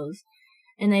sleeping pills.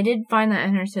 And they did find that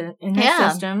in her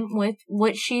system with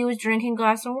which she was drinking a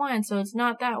glass of wine. So it's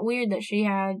not that weird that she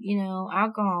had,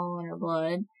 alcohol in her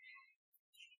blood.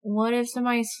 What if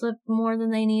somebody slipped more than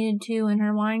they needed to in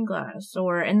her wine glass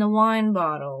or in the wine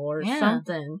bottle or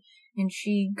something? and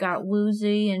she got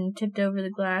woozy and tipped over the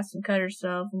glass and cut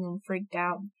herself and then freaked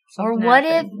out. Or what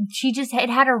if she just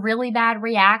had a really bad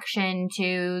reaction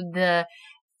to the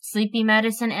sleepy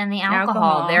medicine and the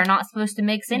alcohol? They're not supposed to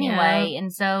mix anyway.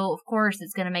 And so, of course,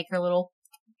 it's going to make her a little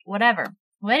whatever.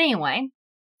 But anyway,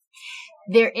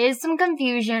 there is some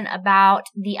confusion about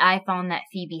the iPhone that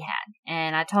Phoebe had.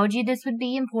 And I told you this would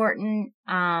be important.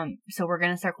 So we're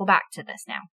going to circle back to this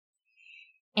now.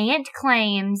 Aunt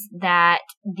claims that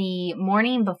the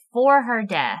morning before her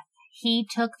death, he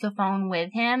took the phone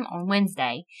with him on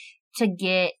Wednesday to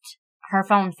get her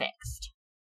phone fixed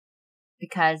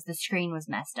because the screen was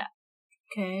messed up.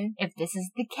 Okay. If this is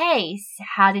the case,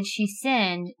 how did she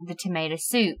send the tomato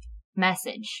soup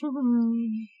message?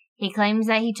 He claims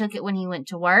that he took it when he went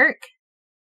to work,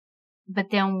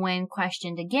 but then when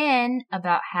questioned again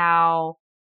about how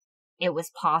it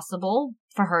was possible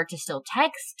for her to still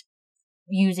text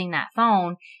using that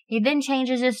phone, he then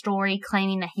changes his story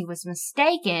claiming that he was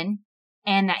mistaken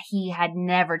and that he had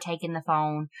never taken the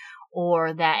phone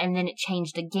and then it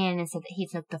changed again and said that he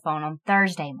took the phone on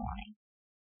Thursday morning.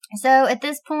 So at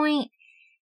this point,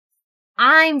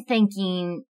 I'm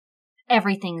thinking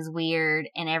everything's weird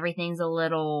and everything's a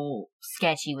little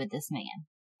sketchy with this man.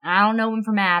 I don't know him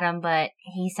from Adam, but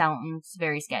he sounds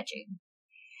very sketchy.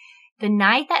 The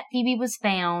night that Phoebe was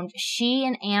found, she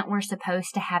and Aunt were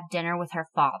supposed to have dinner with her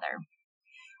father.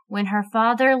 When her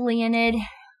father, Leonid,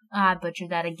 I butchered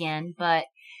that again, but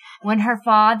when her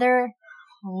father,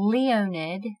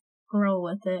 Leonid, roll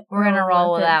with it. We're going to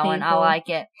roll with that one. I like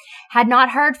it. Had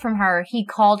not heard from her, he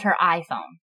called her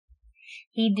iPhone.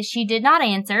 She did not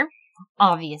answer,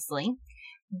 obviously,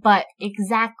 but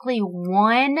exactly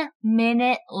 1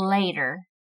 minute later,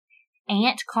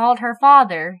 Aunt called her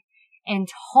father and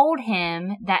told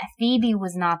him that Phoebe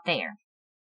was not there.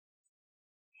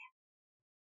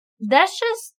 That's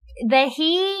just that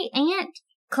Aunt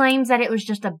claims that it was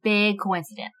just a big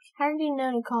coincidence. How did you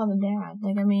know to call the dad?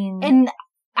 And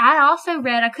I also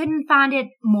read, I couldn't find it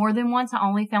more than once. I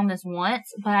only found this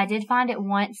once, but I did find it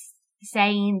once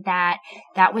saying that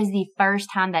was the first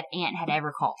time that Aunt had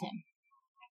ever called him.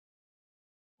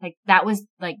 Like, that was,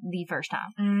 like, the first time.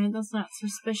 Alright, that's not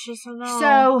suspicious at all.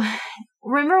 So,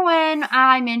 remember when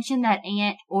I mentioned that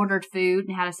Aunt ordered food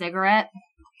and had a cigarette?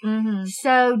 Mm-hmm.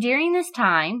 So, during this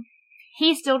time,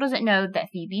 he still doesn't know that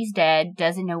Phoebe's dead,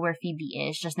 doesn't know where Phoebe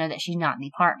is, just know that she's not in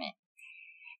the apartment.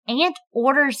 Aunt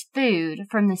orders food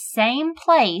from the same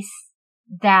place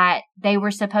that they were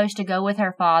supposed to go with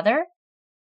her father,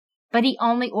 but he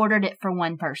only ordered it for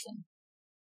one person.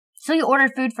 So he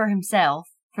ordered food for himself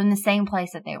from the same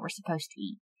place that they were supposed to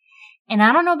eat. And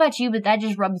I don't know about you, but that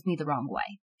just rubs me the wrong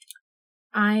way.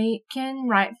 I can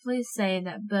rightfully say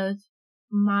that both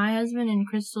my husband and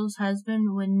Crystal's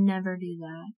husband would never do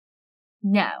that.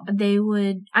 No. They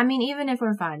would, even if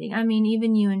we're fighting.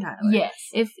 Even you and Tyler. Yes.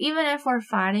 Even if we're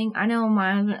fighting, I know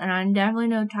my husband, and I definitely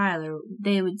know Tyler,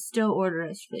 they would still order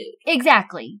us food.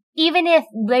 Exactly. Even if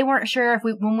they weren't sure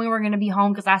when we were going to be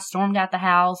home because I stormed out the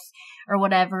house or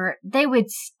whatever, they would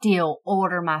still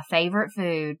order my favorite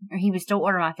food, or he would still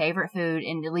order my favorite food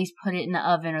and at least put it in the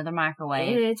oven or the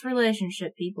microwave. It's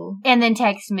relationship, people. And then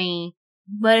text me,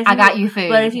 but I got you food.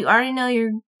 But if you already know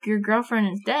your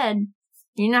girlfriend is dead,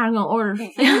 you're not going to order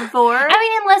food for her.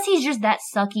 Unless he's just that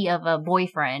sucky of a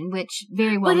boyfriend, which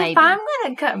very well may be. But if I'm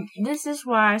going to cut... This is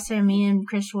why I say me and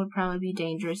Crystal would probably be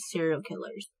dangerous serial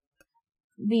killers.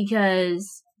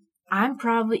 Because I'm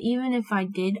probably... Even if I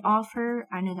did off her...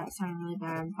 I know that sounded really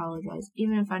bad. I apologize.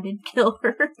 Even if I did kill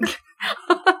her...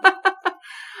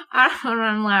 I don't know,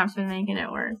 I'm laughing making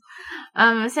it worse.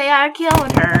 Say I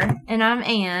killed her, and I'm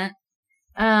Aunt.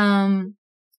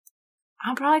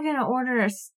 I'm probably going to order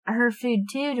her food,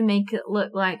 too, to make it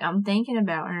look like I'm thinking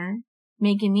about her.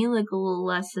 Making me look a little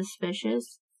less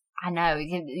suspicious. I know.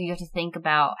 You have to think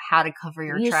about how to cover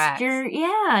your tracks. You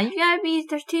gotta be,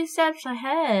 there's 2 steps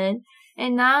ahead.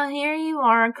 And now here you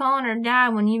are calling her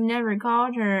dad when you've never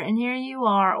called her. And here you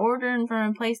are ordering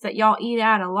from a place that y'all eat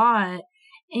at a lot.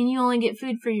 And you only get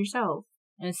food for yourself.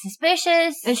 And it's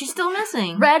suspicious. And she's still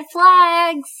missing. Red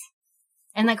flags.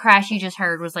 And the crash you just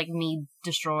heard was like me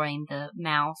destroying the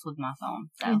mouse with my phone.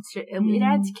 So. It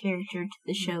adds character to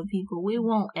the show, people. We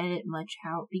won't edit much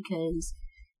out because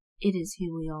it is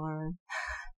who we are.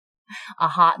 A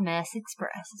hot mess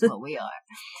express is what we are.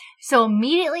 So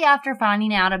immediately after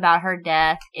finding out about her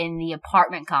death in the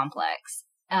apartment complex,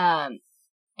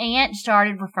 Aunt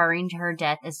started referring to her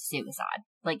death as suicide.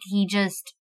 Like he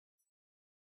just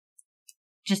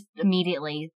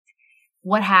immediately,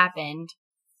 what happened?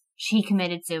 She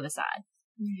committed suicide.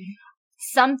 Mm-hmm.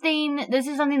 This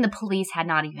is something the police had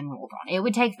not even ruled on. It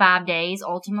would take 5 days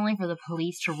ultimately for the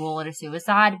police to rule it a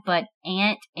suicide, but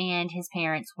Ant and his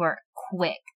parents were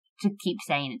quick to keep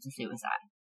saying it's a suicide.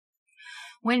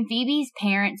 When Phoebe's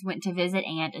parents went to visit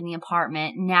Ant in the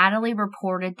apartment, Natalie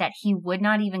reported that he would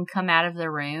not even come out of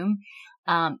the room,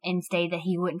 and stated that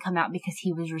he wouldn't come out because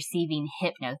he was receiving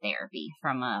hypnotherapy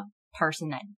from a person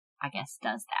that I guess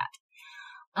does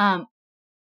that.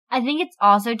 I think it's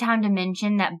also time to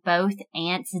mention that both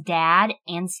Ant's dad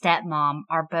and stepmom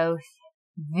are both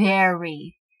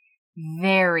very,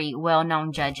 very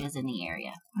well-known judges in the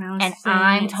area. And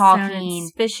I'm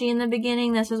talking fishy in the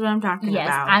beginning. This is what I'm talking about.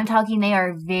 Yes, I'm talking they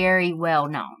are very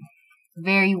well-known,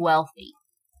 very wealthy.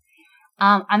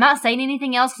 I'm not saying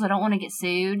anything else because I don't want to get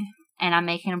sued, and I'm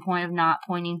making a point of not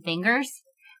pointing fingers.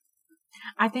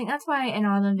 I think that's why in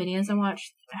all the videos I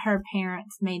watched, her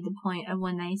parents made the point of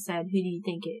when they said, "Who do you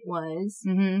think it was?"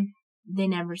 Mm-hmm. They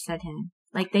never said him.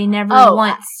 Like, they never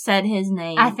once said his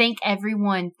name. I think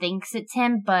everyone thinks it's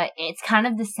him, but it's kind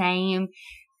of the same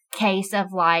case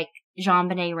of, like,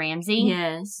 JonBenet Ramsey.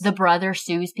 Yes. The brother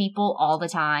sues people all the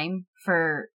time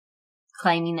for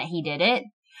claiming that he did it.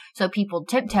 So people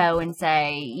tiptoe and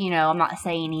say, you know, I'm not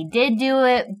saying he did do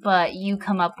it, but you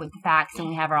come up with the facts and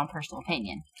we have our own personal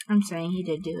opinion. I'm saying he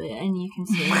did do it, and you can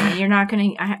sue me. You're not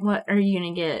going to... What are you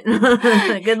going to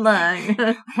get? Good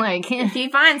luck. Like, if you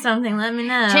find something, let me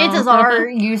know. Chances are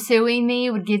you suing me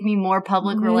would give me more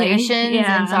public relations,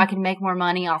 and so I can make more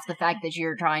money off the fact that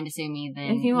you're trying to sue me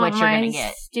than if you what want you're going to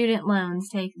get. Student loans,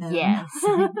 take them. Yes.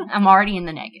 I'm already in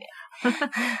the negative.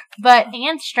 But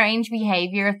Ant's strange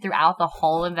behavior throughout the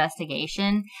whole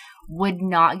investigation would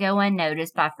not go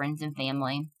unnoticed by friends and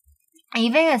family.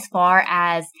 Even as far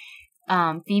as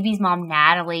Phoebe's mom,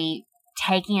 Natalie,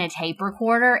 taking a tape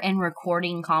recorder and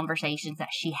recording conversations that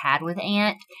she had with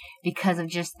Ant because of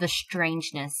just the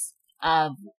strangeness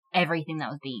of everything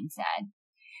that was being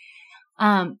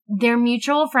said. Their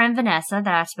mutual friend, Vanessa,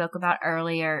 that I spoke about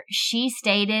earlier, she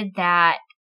stated that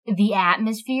the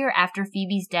atmosphere after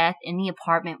Phoebe's death in the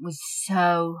apartment was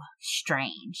so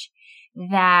strange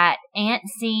that Ant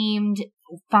seemed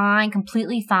fine,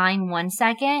 completely fine 1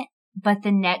 second, but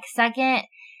the next second,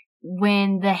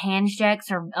 when the Hanjeks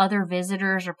or other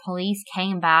visitors or police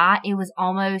came by, it was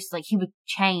almost like he would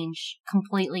change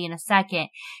completely in a second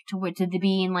to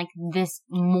being like this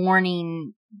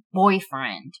mourning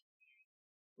boyfriend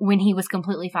when he was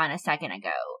completely fine a second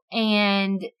ago.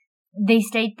 And they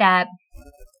state that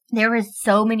there was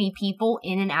so many people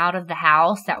in and out of the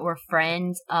house that were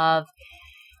friends of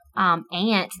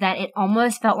Ant that it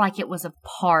almost felt like it was a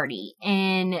party.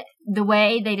 And the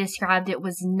way they described it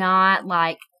was not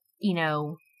like, you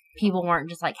know, people weren't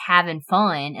just like having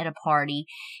fun at a party.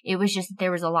 It was just that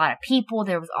there was a lot of people.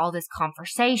 There was all this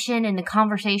conversation, and the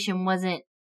conversation wasn't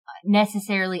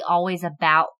necessarily always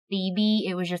about Phoebe.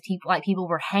 It was just people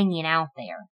were hanging out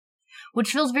there,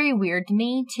 which feels very weird to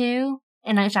me too.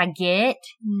 And which I get.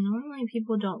 Normally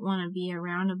people don't want to be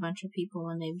around a bunch of people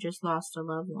when they've just lost a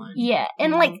loved one. Yeah.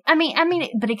 And like, I mean,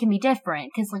 but it can be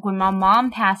different. Cause like when my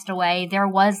mom passed away, there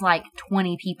was like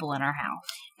 20 people in our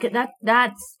house.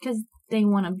 That's cause they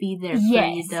want to be there for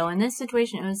you though. In this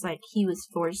situation, it was like he was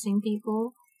forcing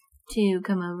people to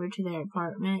come over to their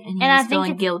apartment and he was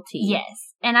feeling guilty.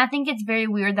 Yes. And I think it's very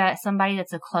weird that somebody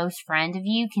that's a close friend of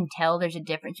you can tell there's a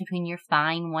difference between you're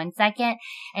fine 1 second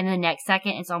and the next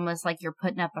second it's almost like you're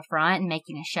putting up a front and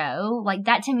making a show. Like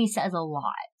that to me says a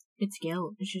lot. It's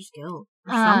guilt. It's just guilt.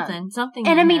 Or something.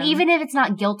 And I mean, even if it's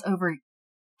not guilt over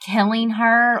killing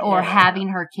her or having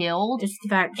her killed, just the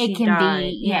fact it can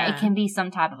died. It can be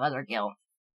some type of other guilt.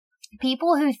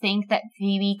 People who think that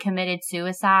Phoebe committed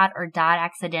suicide or died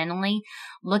accidentally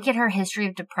look at her history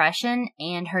of depression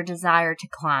and her desire to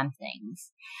climb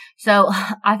things. So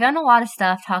I found a lot of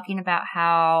stuff talking about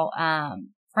how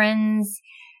friends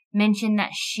mentioned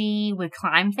that she would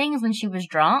climb things when she was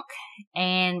drunk,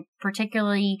 and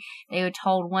particularly they were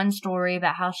told one story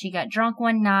about how she got drunk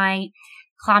one night,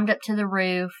 climbed up to the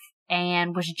roof,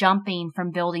 and was jumping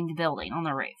from building to building on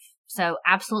the roof. So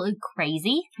absolutely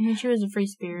crazy. I mean, she was a free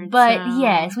spirit. But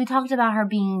yes, we talked about her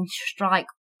being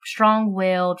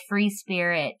strong-willed, free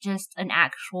spirit, just an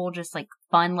actual, just like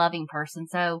fun-loving person.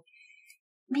 So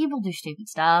people do stupid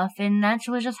stuff, and that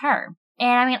was just her. And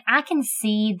I mean, I can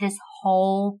see this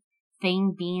whole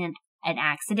thing being an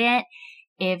accident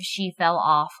if she fell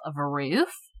off of a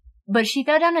roof, but she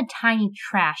fell down a tiny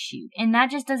trash chute, and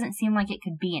that just doesn't seem like it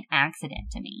could be an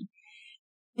accident to me.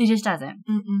 It just doesn't.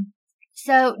 Mm-mm.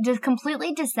 So, just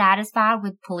completely dissatisfied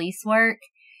with police work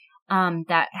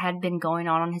that had been going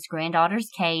on his granddaughter's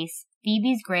case,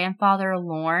 Phoebe's grandfather,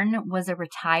 Lorne, was a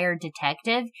retired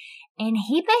detective, and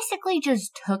he basically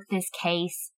just took this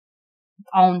case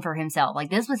on for himself. Like,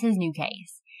 this was his new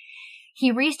case.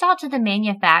 He reached out to the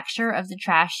manufacturer of the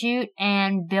trash chute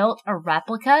and built a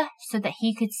replica so that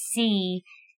he could see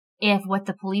if what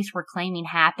the police were claiming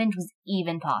happened was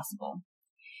even possible.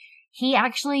 He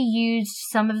actually used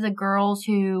some of the girls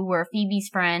who were Phoebe's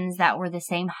friends that were the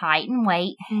same height and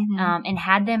weight, and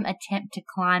had them attempt to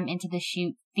climb into the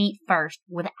chute feet first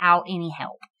without any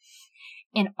help.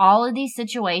 In all of these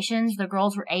situations, the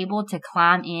girls were able to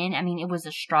climb in. I mean, it was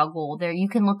a struggle. There, you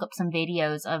can look up some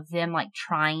videos of them, like,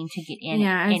 trying to get in.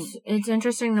 Yeah, it's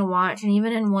interesting to watch. And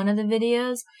even in one of the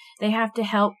videos, they have to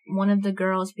help one of the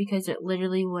girls because it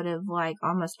literally would have, like,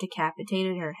 almost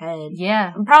decapitated her head.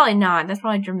 Yeah. Probably not. That's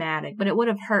probably dramatic. But it would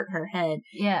have hurt her head.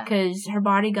 Yeah. Because her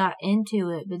body got into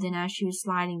it, but then as she was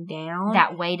sliding down...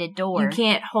 that weighted door. You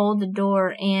can't hold the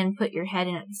door and put your head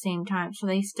in at the same time. So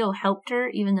they still helped her,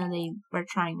 even though they were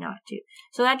trying not to.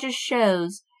 So that just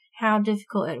shows how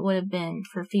difficult it would have been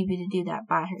for Phoebe to do that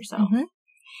by herself. Mm-hmm.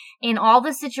 In all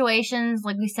the situations,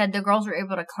 like we said, the girls were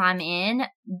able to climb in,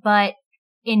 but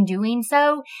in doing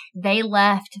so, they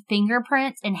left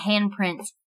fingerprints and handprints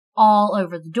all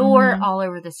over the door, all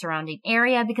over the surrounding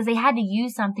area, because they had to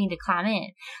use something to climb in.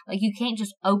 Like, you can't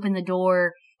just open the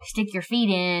door, stick your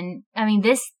feet in. I mean,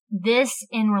 this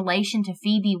in relation to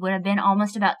Phoebe would have been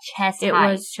almost about chest height. It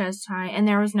was chest high, and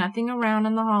there was nothing around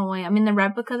in the hallway. I mean, the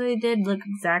replica they did looked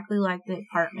exactly like the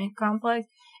apartment complex,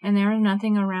 and there was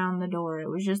nothing around the door. It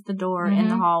was just the door in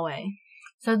the hallway.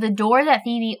 So the door that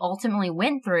Phoebe ultimately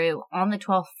went through on the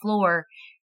 12th floor,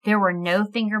 there were no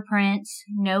fingerprints,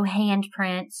 no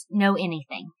handprints, no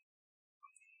anything.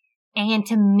 And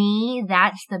to me,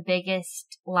 that's the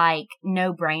biggest, like,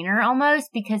 no-brainer almost,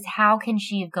 because how can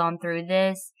she have gone through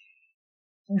this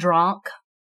drunk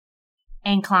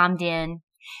and climbed in?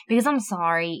 Because I'm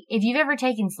sorry, if you've ever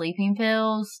taken sleeping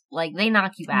pills, like, they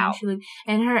knock you out.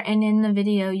 And in the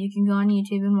video, you can go on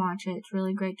YouTube and watch it. It's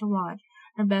really great to watch.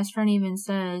 Her best friend even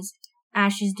says,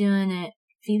 as she's doing it,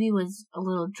 Phoebe was a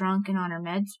little drunk and on her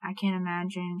meds. I can't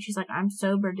imagine. She's like, I'm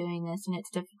sober doing this and it's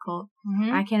difficult.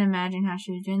 I can't imagine how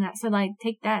she was doing that. So, like,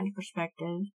 take that into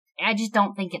perspective. I just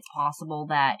don't think it's possible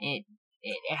that it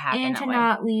happened and that to way.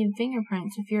 not leave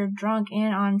fingerprints. If you're drunk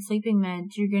and on sleeping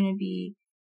meds, you're going to be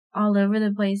all over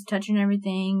the place, touching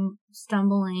everything,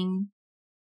 stumbling.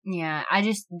 Yeah, I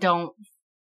just don't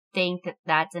think that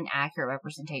that's an accurate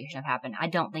representation of what happened. I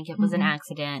don't think it was an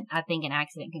accident. I think an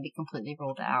accident can be completely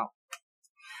ruled out.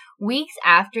 Weeks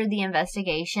after the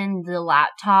investigation, the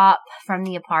laptop from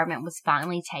the apartment was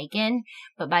finally taken,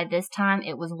 but by this time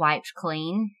it was wiped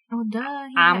clean. Oh, duh.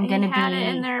 I'm gonna had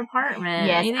it in their apartment.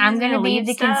 Yes, I'm gonna leave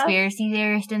the conspiracy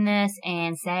theorist in this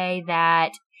and say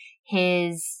that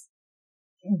his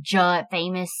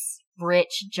famous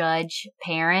rich judge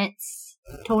parents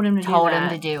told him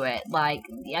to do it. Like,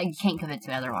 you can't convince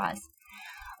me otherwise.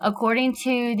 According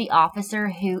to the officer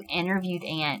who interviewed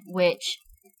Ant, which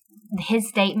his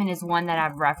statement is one that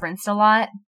I've referenced a lot,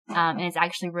 and it's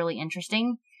actually really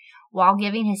interesting. While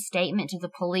giving his statement to the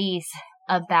police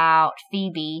about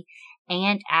Phoebe,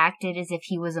 Ant acted as if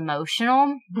he was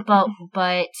emotional,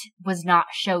 but was not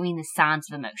showing the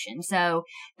signs of emotion. So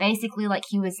basically, like,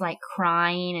 he was like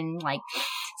crying and like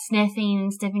sniffing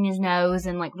his nose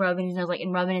and like rubbing his nose, like,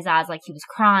 and rubbing his eyes like he was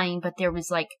crying, but there was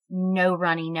like no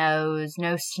runny nose,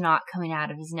 no snot coming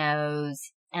out of his nose.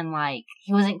 And, like,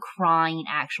 he wasn't crying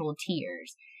actual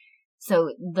tears.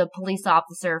 So the police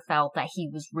officer felt that he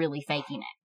was really faking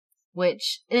it.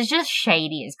 Which is just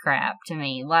shady as crap to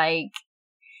me. Like,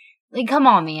 come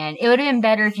on, man. It would have been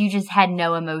better if you just had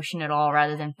no emotion at all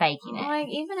rather than faking it. Like,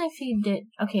 even if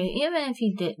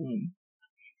he didn't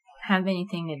have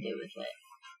anything to do with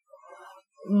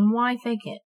it, why fake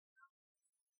it?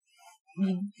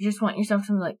 You just want yourself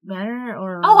to look better,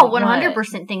 or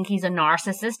 100% think he's a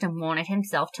narcissist and wanted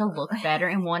himself to look better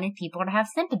and wanted people to have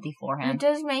sympathy for him. It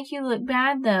does make you look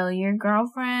bad, though. Your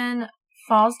girlfriend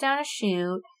falls down a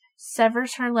chute,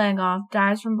 severs her leg off,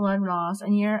 dies from blood loss,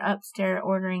 and you're upstairs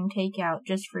ordering takeout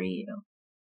just for you.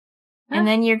 Huh? And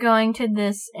then you're going to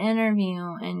this interview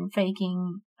and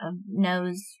faking a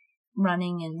nose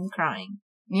running and crying.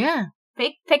 Yeah.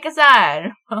 Pick a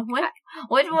side.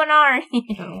 Which one are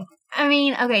you? I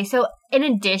mean, okay, so in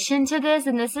addition to this,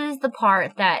 and this is the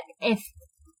part that if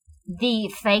the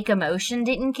fake emotion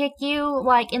didn't kick you,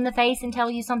 like, in the face and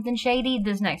tell you something shady,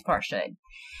 this next part should.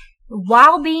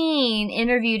 While being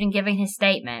interviewed and giving his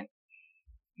statement,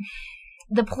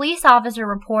 the police officer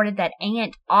reported that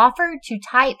Ant offered to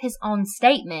type his own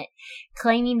statement,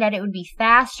 claiming that it would be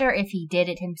faster if he did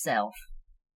it himself.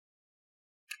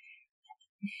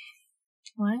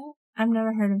 What? I've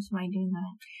never heard of somebody doing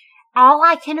that. All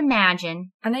I can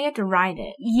imagine. I know you have to write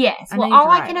it. Yes. Well, all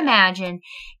I can imagine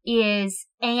is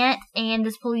Aunt and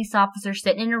this police officer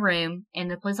sitting in a room,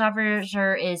 and the police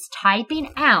officer is typing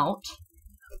out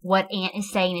what Aunt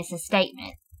is saying as a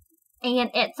statement.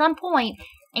 And at some point,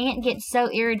 Aunt gets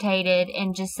so irritated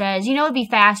and just says, it'd be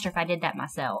faster if I did that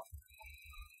myself.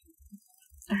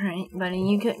 Alright, buddy,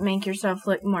 you could make yourself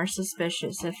look more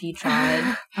suspicious if you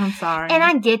tried. I'm sorry. And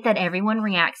I get that everyone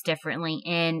reacts differently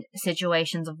in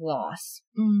situations of loss.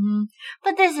 Mm-hmm.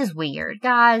 But this is weird,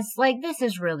 guys. This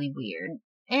is really weird.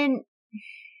 And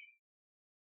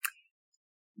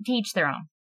to each their own.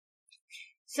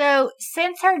 So,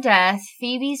 since her death,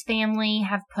 Phoebe's family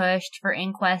have pushed for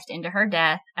inquest into her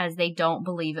death as they don't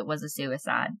believe it was a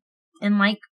suicide. And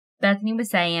like Bethany was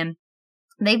saying,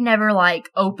 they've never,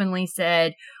 openly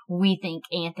said, we think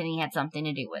Anthony had something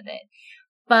to do with it.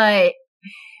 But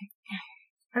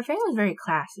her family was very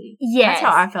classy. Yes.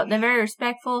 That's how I felt. They're very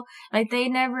respectful. They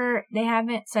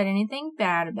haven't said anything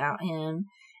bad about him.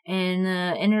 And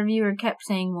the interviewer kept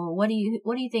saying, well, what do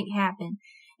you think happened?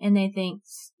 And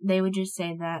they would just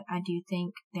say that I do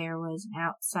think there was an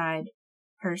outside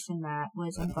person that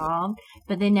was involved,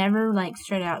 but they never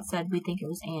straight out said we think it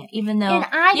was Aunt, even though and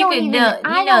I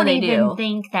don't even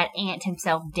think that Aunt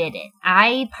himself did it.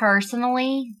 I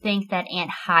personally think that Aunt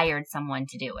hired someone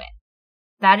to do it.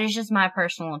 That is just my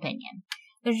personal opinion.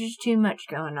 There's just too much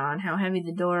going on. How heavy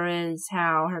the door is,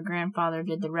 how her grandfather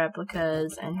did the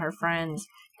replicas, and her friends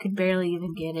could barely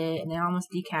even get it, and they almost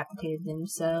decapitated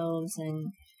themselves,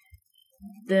 and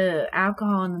the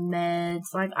alcohol and the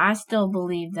meds. I still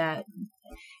believe that.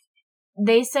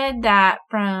 They said that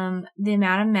from the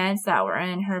amount of meds that were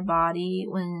in her body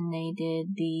when they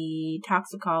did the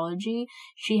toxicology,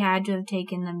 she had to have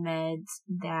taken the meds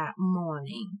that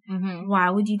morning. Mm-hmm. Why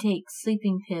would you take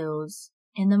sleeping pills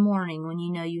in the morning when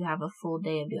you know you have a full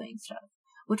day of doing stuff?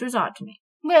 Which was odd to me.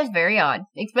 It was very odd,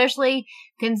 especially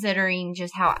considering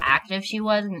just how active she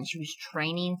was and that she was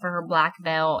training for her black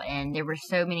belt, and there were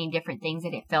so many different things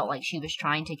that it felt like she was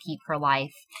trying to keep her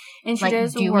life. And she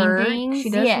does doing work. Things.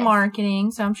 She does marketing,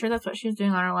 so I'm sure that's what she was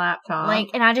doing on her laptop.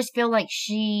 And I just feel like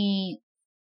she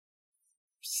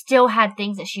still had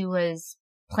things that she was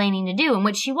planning to do, and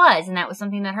which she was, and that was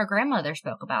something that her grandmother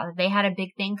spoke about. That they had a big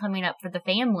thing coming up for the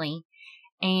family,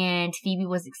 and Phoebe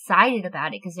was excited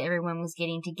about it because everyone was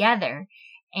getting together.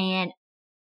 And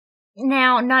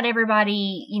now, not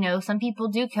everybody, some people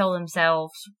do kill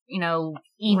themselves,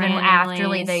 even after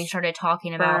they started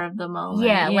talking about the moment.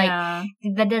 Yeah,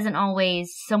 that doesn't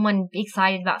always, someone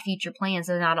excited about future plans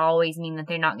does not always mean that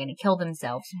they're not going to kill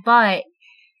themselves. But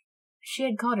she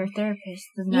had called her therapist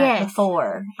the night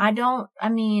before. Don't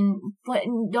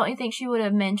you think she would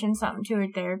have mentioned something to her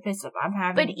therapist if I'm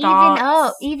having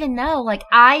thoughts? Even though,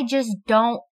 I just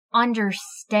don't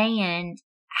understand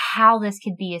how this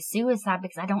could be a suicide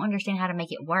because I don't understand how to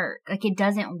make it work. It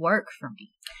doesn't work for me.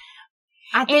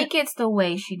 I think it's the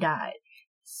way she died.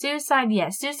 Suicide,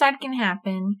 yes. Suicide can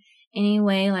happen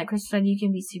anyway. Like Crystal said, you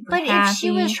can be super happy. But if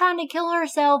she was trying to kill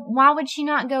herself, why would she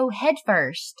not go head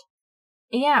first?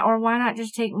 Yeah, or why not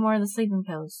just take more of the sleeping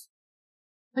pills?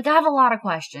 I have a lot of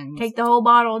questions. Take the whole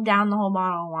bottle, down the whole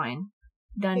bottle of wine.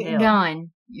 Done deal. Done.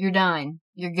 You're done.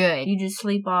 You're good. You just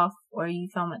sleep off or you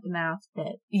foam at the mouth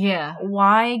bit. Yeah.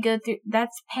 Why go through?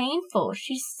 That's painful.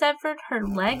 She severed her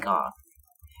leg off.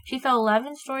 She fell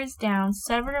 11 stories down,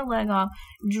 severed her leg off,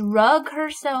 drug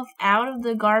herself out of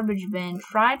the garbage bin,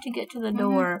 tried to get to the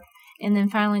door, and then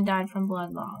finally died from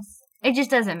blood loss. It just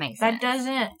doesn't make sense. That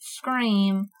doesn't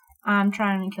scream, I'm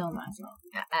trying to kill myself.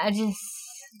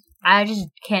 I just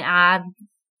can't.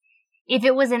 If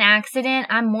it was an accident,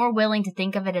 I'm more willing to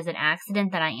think of it as an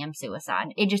accident than I am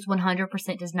suicide. It just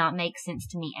 100% does not make sense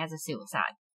to me as a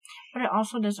suicide. But it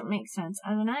also doesn't make sense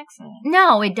as an accident.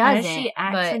 No, it doesn't. If she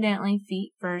accidentally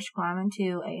feet first climb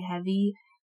into a heavy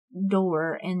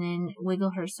door and then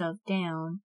wiggle herself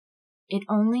down, it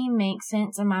only makes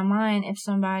sense in my mind if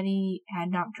somebody had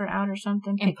knocked her out or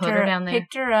something, and put her down there,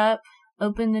 picked her up,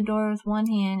 opened the door with one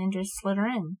hand, and just slid her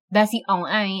in. That's the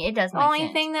only. It does make sense. The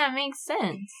only thing that makes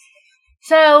sense.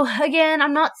 So, again,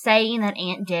 I'm not saying that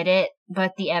Aunt did it,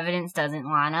 but the evidence doesn't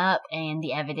line up, and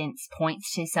the evidence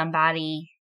points to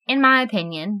somebody, in my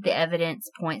opinion, the evidence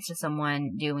points to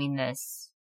someone doing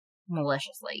this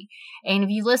maliciously. And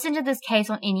if you listen to this case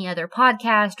on any other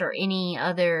podcast or any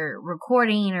other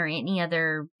recording or any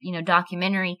other,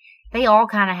 documentary, they all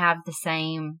kind of have the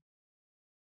same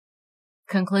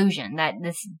conclusion, that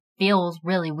this feels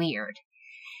really weird.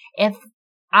 If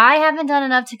I haven't done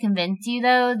enough to convince you,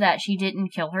 though, that she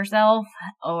didn't kill herself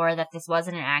or that this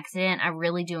wasn't an accident, I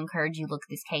really do encourage you to look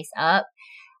this case up.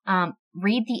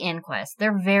 read the inquest.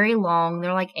 They're very long.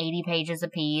 They're like 80 pages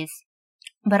apiece.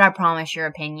 But I promise your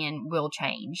opinion will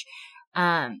change.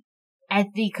 At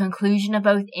the conclusion of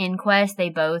both inquests, they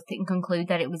both conclude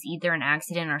that it was either an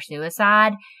accident or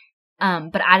suicide.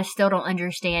 But I still don't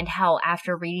understand how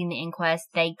after reading the inquest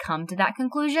they come to that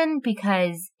conclusion,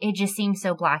 because it just seems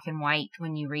so black and white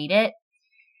when you read it.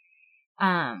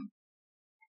 And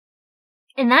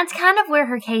that's kind of where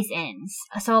her case ends.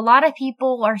 So a lot of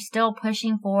people are still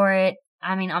pushing for it.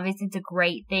 I mean, obviously it's a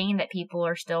great thing that people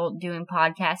are still doing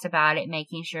podcasts about it,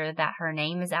 making sure that her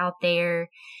name is out there,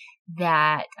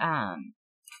 that,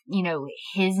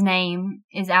 his name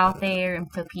is out there, and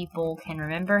so people can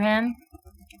remember him.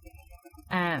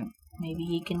 Maybe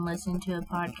he can listen to a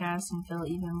podcast and feel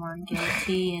even more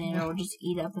guilty, and it'll just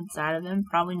eat up inside of him.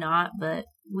 Probably not, but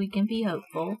we can be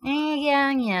hopeful.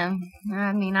 Yeah.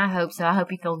 I mean, I hope so. I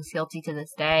hope he feels guilty to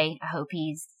this day. I hope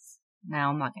no,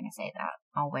 I'm not going to say that.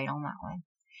 I'll wait on that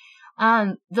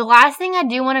one. The last thing I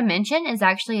do want to mention is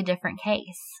actually a different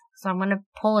case. So I'm going to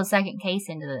pull a second case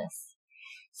into this.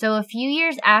 So a few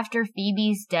years after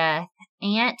Phoebe's death,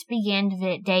 Aunt began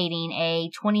dating a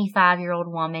 25-year-old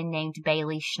woman named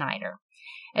Bailey Schneider.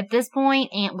 At this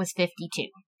point, Aunt was 52.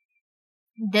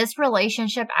 This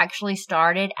relationship actually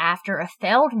started after a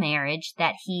failed marriage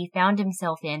that he found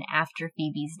himself in after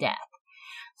Phoebe's death.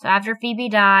 So after Phoebe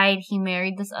died, he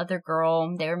married this other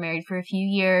girl. They were married for a few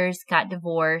years, got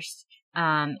divorced,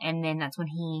 and then that's when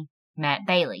he met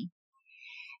Bailey.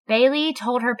 Bailey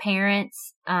told her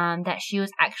parents that she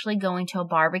was actually going to a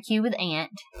barbecue with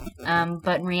Aunt,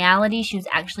 but in reality, she was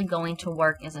actually going to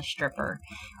work as a stripper.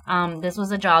 This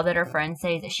was a job that her friends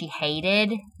say that she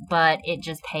hated, but it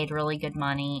just paid really good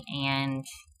money, and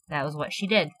that was what she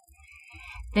did.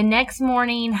 The next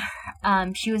morning,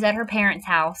 she was at her parents'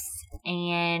 house,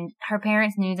 and her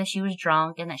parents knew that she was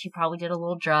drunk and that she probably did a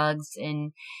little drugs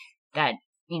and that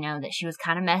that she was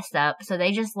kind of messed up. So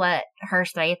they just let her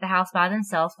stay at the house by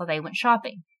themselves while they went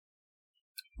shopping.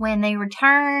 When they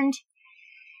returned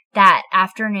that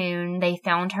afternoon, they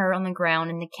found her on the ground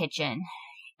in the kitchen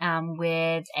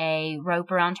with a rope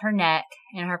around her neck,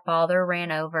 and her father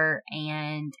ran over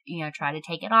and, tried to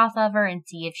take it off of her and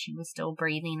see if she was still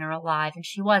breathing or alive, and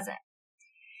she wasn't.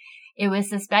 It was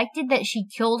suspected that she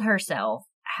killed herself.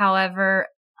 However,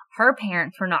 her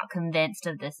parents were not convinced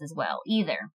of this as well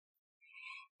either.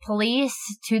 Police,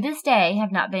 to this day,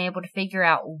 have not been able to figure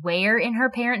out where in her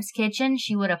parents' kitchen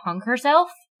she would have hung herself,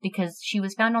 because she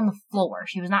was found on the floor.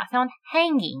 She was not found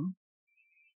hanging.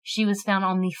 She was found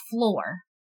on the floor.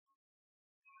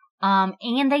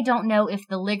 And they don't know if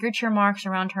the ligature marks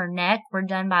around her neck were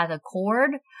done by the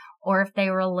cord, or if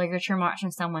they were ligature marks from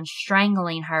someone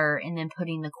strangling her and then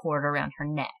putting the cord around her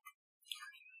neck.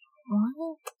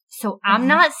 What? So I'm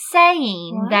not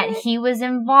saying that he was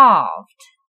involved.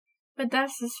 But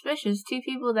that's suspicious. 2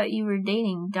 people that you were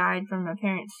dating died from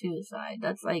apparent suicide.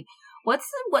 That's like, what's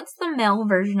the male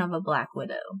version of a Black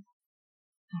Widow?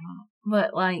 I don't know.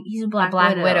 But like, he's a Black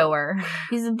Widower.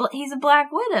 He's a Black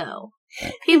Widow.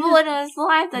 People in his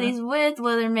life that he's with,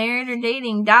 whether married or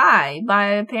dating, die by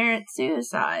apparent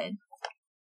suicide.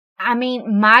 I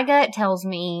mean, my gut tells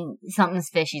me something's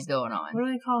fishy's going on. What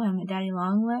do we call him? A daddy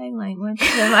long leg? Like, what's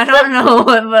him? I don't know,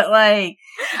 but like...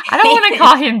 I don't want to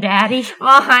call him daddy.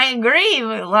 Well, I agree,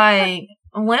 but like...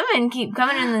 Women keep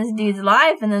coming in this dude's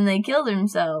life and then they kill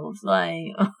themselves.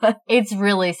 Like, it's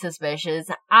really suspicious.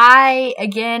 I,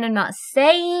 again, am not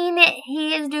saying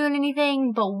he is doing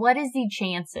anything, but what is the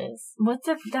chances?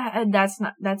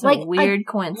 That's like, a weird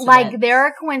coincidence. Like, there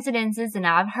are coincidences, and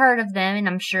I've heard of them, and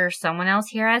I'm sure someone else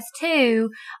here has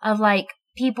too, of like,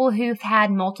 people who've had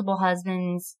multiple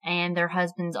husbands and their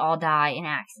husbands all die in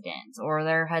accidents, or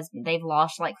they've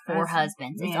lost like 4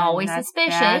 husbands. It's always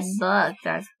suspicious. Bad luck.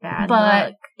 That's bad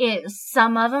luck. But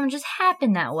some of them just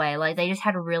happen that way. Like, they just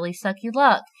had really sucky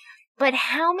luck. But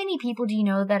how many people do you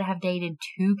know that have dated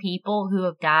 2 people who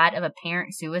have died of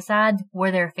apparent suicide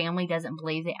where their family doesn't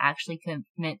believe they actually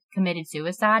committed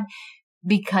suicide?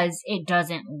 Because it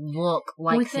doesn't look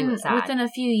like suicide. Within a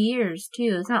few years,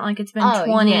 too. It's not like it's been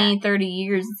 20, 30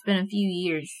 years. It's been a few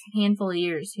years. Handful of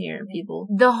years here, people.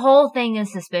 The whole thing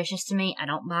is suspicious to me. I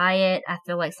don't buy it. I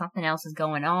feel like something else is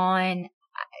going on.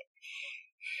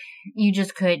 You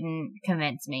just couldn't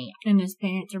convince me. And his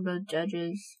parents are both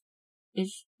judges.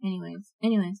 Anyways.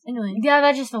 Yeah,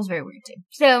 that just feels very weird, too.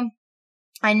 So,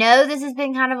 I know this has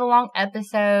been kind of a long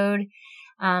episode.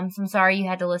 So I'm sorry you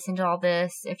had to listen to all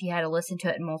this, if you had to listen to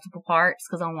it in multiple parts,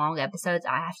 because on long episodes,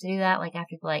 I have to do that. Like, I have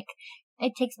to be like,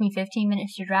 it takes me 15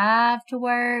 minutes to drive to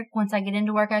work. Once I get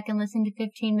into work, I can listen to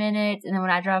 15 minutes. And then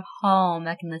when I drive home,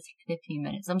 I can listen to 15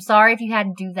 minutes. I'm sorry if you had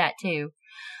to do that too.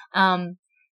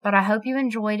 But I hope you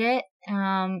enjoyed it.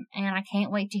 And I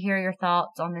can't wait to hear your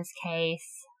thoughts on this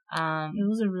case. It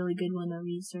was a really good one to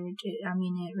research.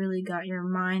 It really got your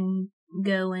mind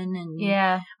going, and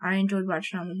yeah, I enjoyed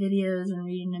watching all the videos and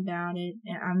reading about it.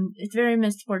 It's very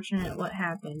misfortunate what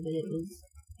happened, but it was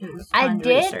I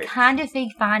did kind of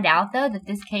find out though that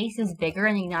this case is bigger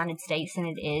in the United States than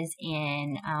it is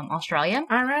in Australia.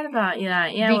 I read about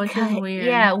that, yeah, which is weird.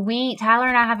 Yeah, Tyler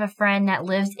and I have a friend that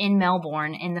lives in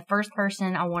Melbourne, and the first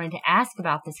person I wanted to ask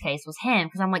about this case was him,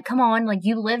 because I'm like, come on, like,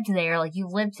 you lived there, like, you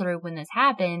lived through when this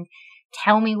happened,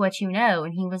 tell me what you know.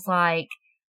 And he was like,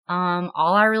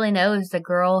 all I really know is the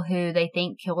girl who they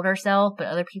think killed herself, but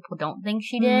other people don't think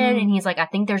she did. And he's like, I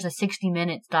think there's a 60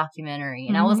 Minutes documentary.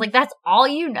 And I was like, that's all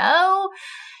you know?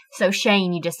 So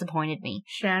Shane, you disappointed me.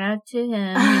 Shout out to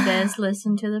him. He does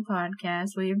listen to the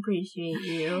podcast. We appreciate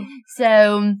you.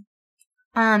 So,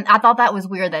 I thought that was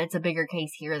weird that it's a bigger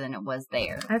case here than it was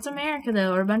there. That's America,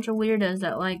 though. We're a bunch of weirdos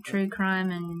that like true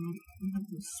crime and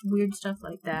weird stuff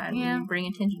like that. Yeah. And bring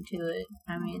attention to it.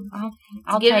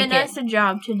 I'll giving us a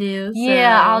job to do. So.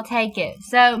 Yeah, I'll take it.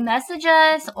 So message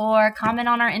us or comment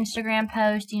on our Instagram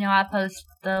post. I post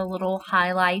the little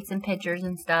highlights and pictures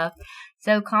and stuff.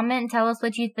 So comment and tell us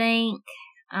what you think.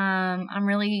 I'm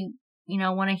really,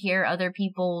 want to hear other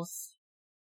people's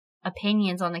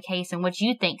opinions on the case and what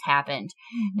you think happened.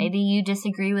 Maybe you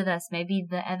disagree with us. Maybe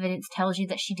the evidence tells you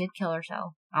that she did kill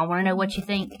herself. I want to know what you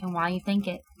think and why you think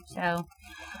it. So,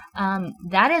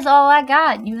 that is all I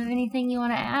got. You have anything you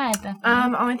want to add,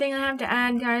 Bethany? Only thing I have to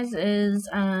add, guys, is,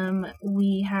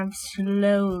 we have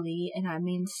slowly, and I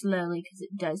mean slowly because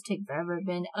it does take forever,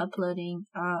 been uploading,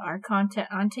 our content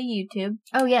onto YouTube.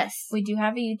 Oh, yes. We do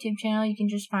have a YouTube channel. You can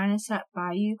just find us at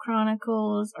Bayou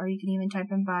Chronicles, or you can even type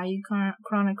in Bayou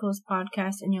Chronicles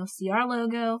Podcast and you'll see our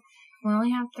logo. We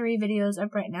only have 3 videos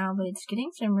up right now, but it's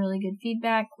getting some really good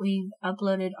feedback. We've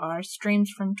uploaded our streams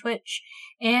from Twitch,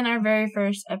 and our very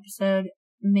first episode,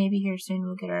 maybe here soon,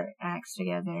 we'll get our acts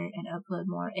together and upload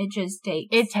more. It just takes...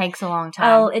 It takes a long time.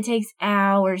 Oh, it takes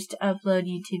hours to upload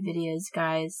YouTube videos,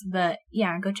 guys. But,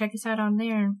 yeah, go check us out on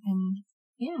there. And,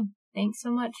 yeah, thanks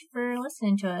so much for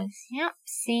listening to us. Yep.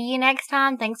 See you next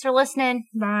time. Thanks for listening.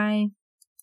 Bye.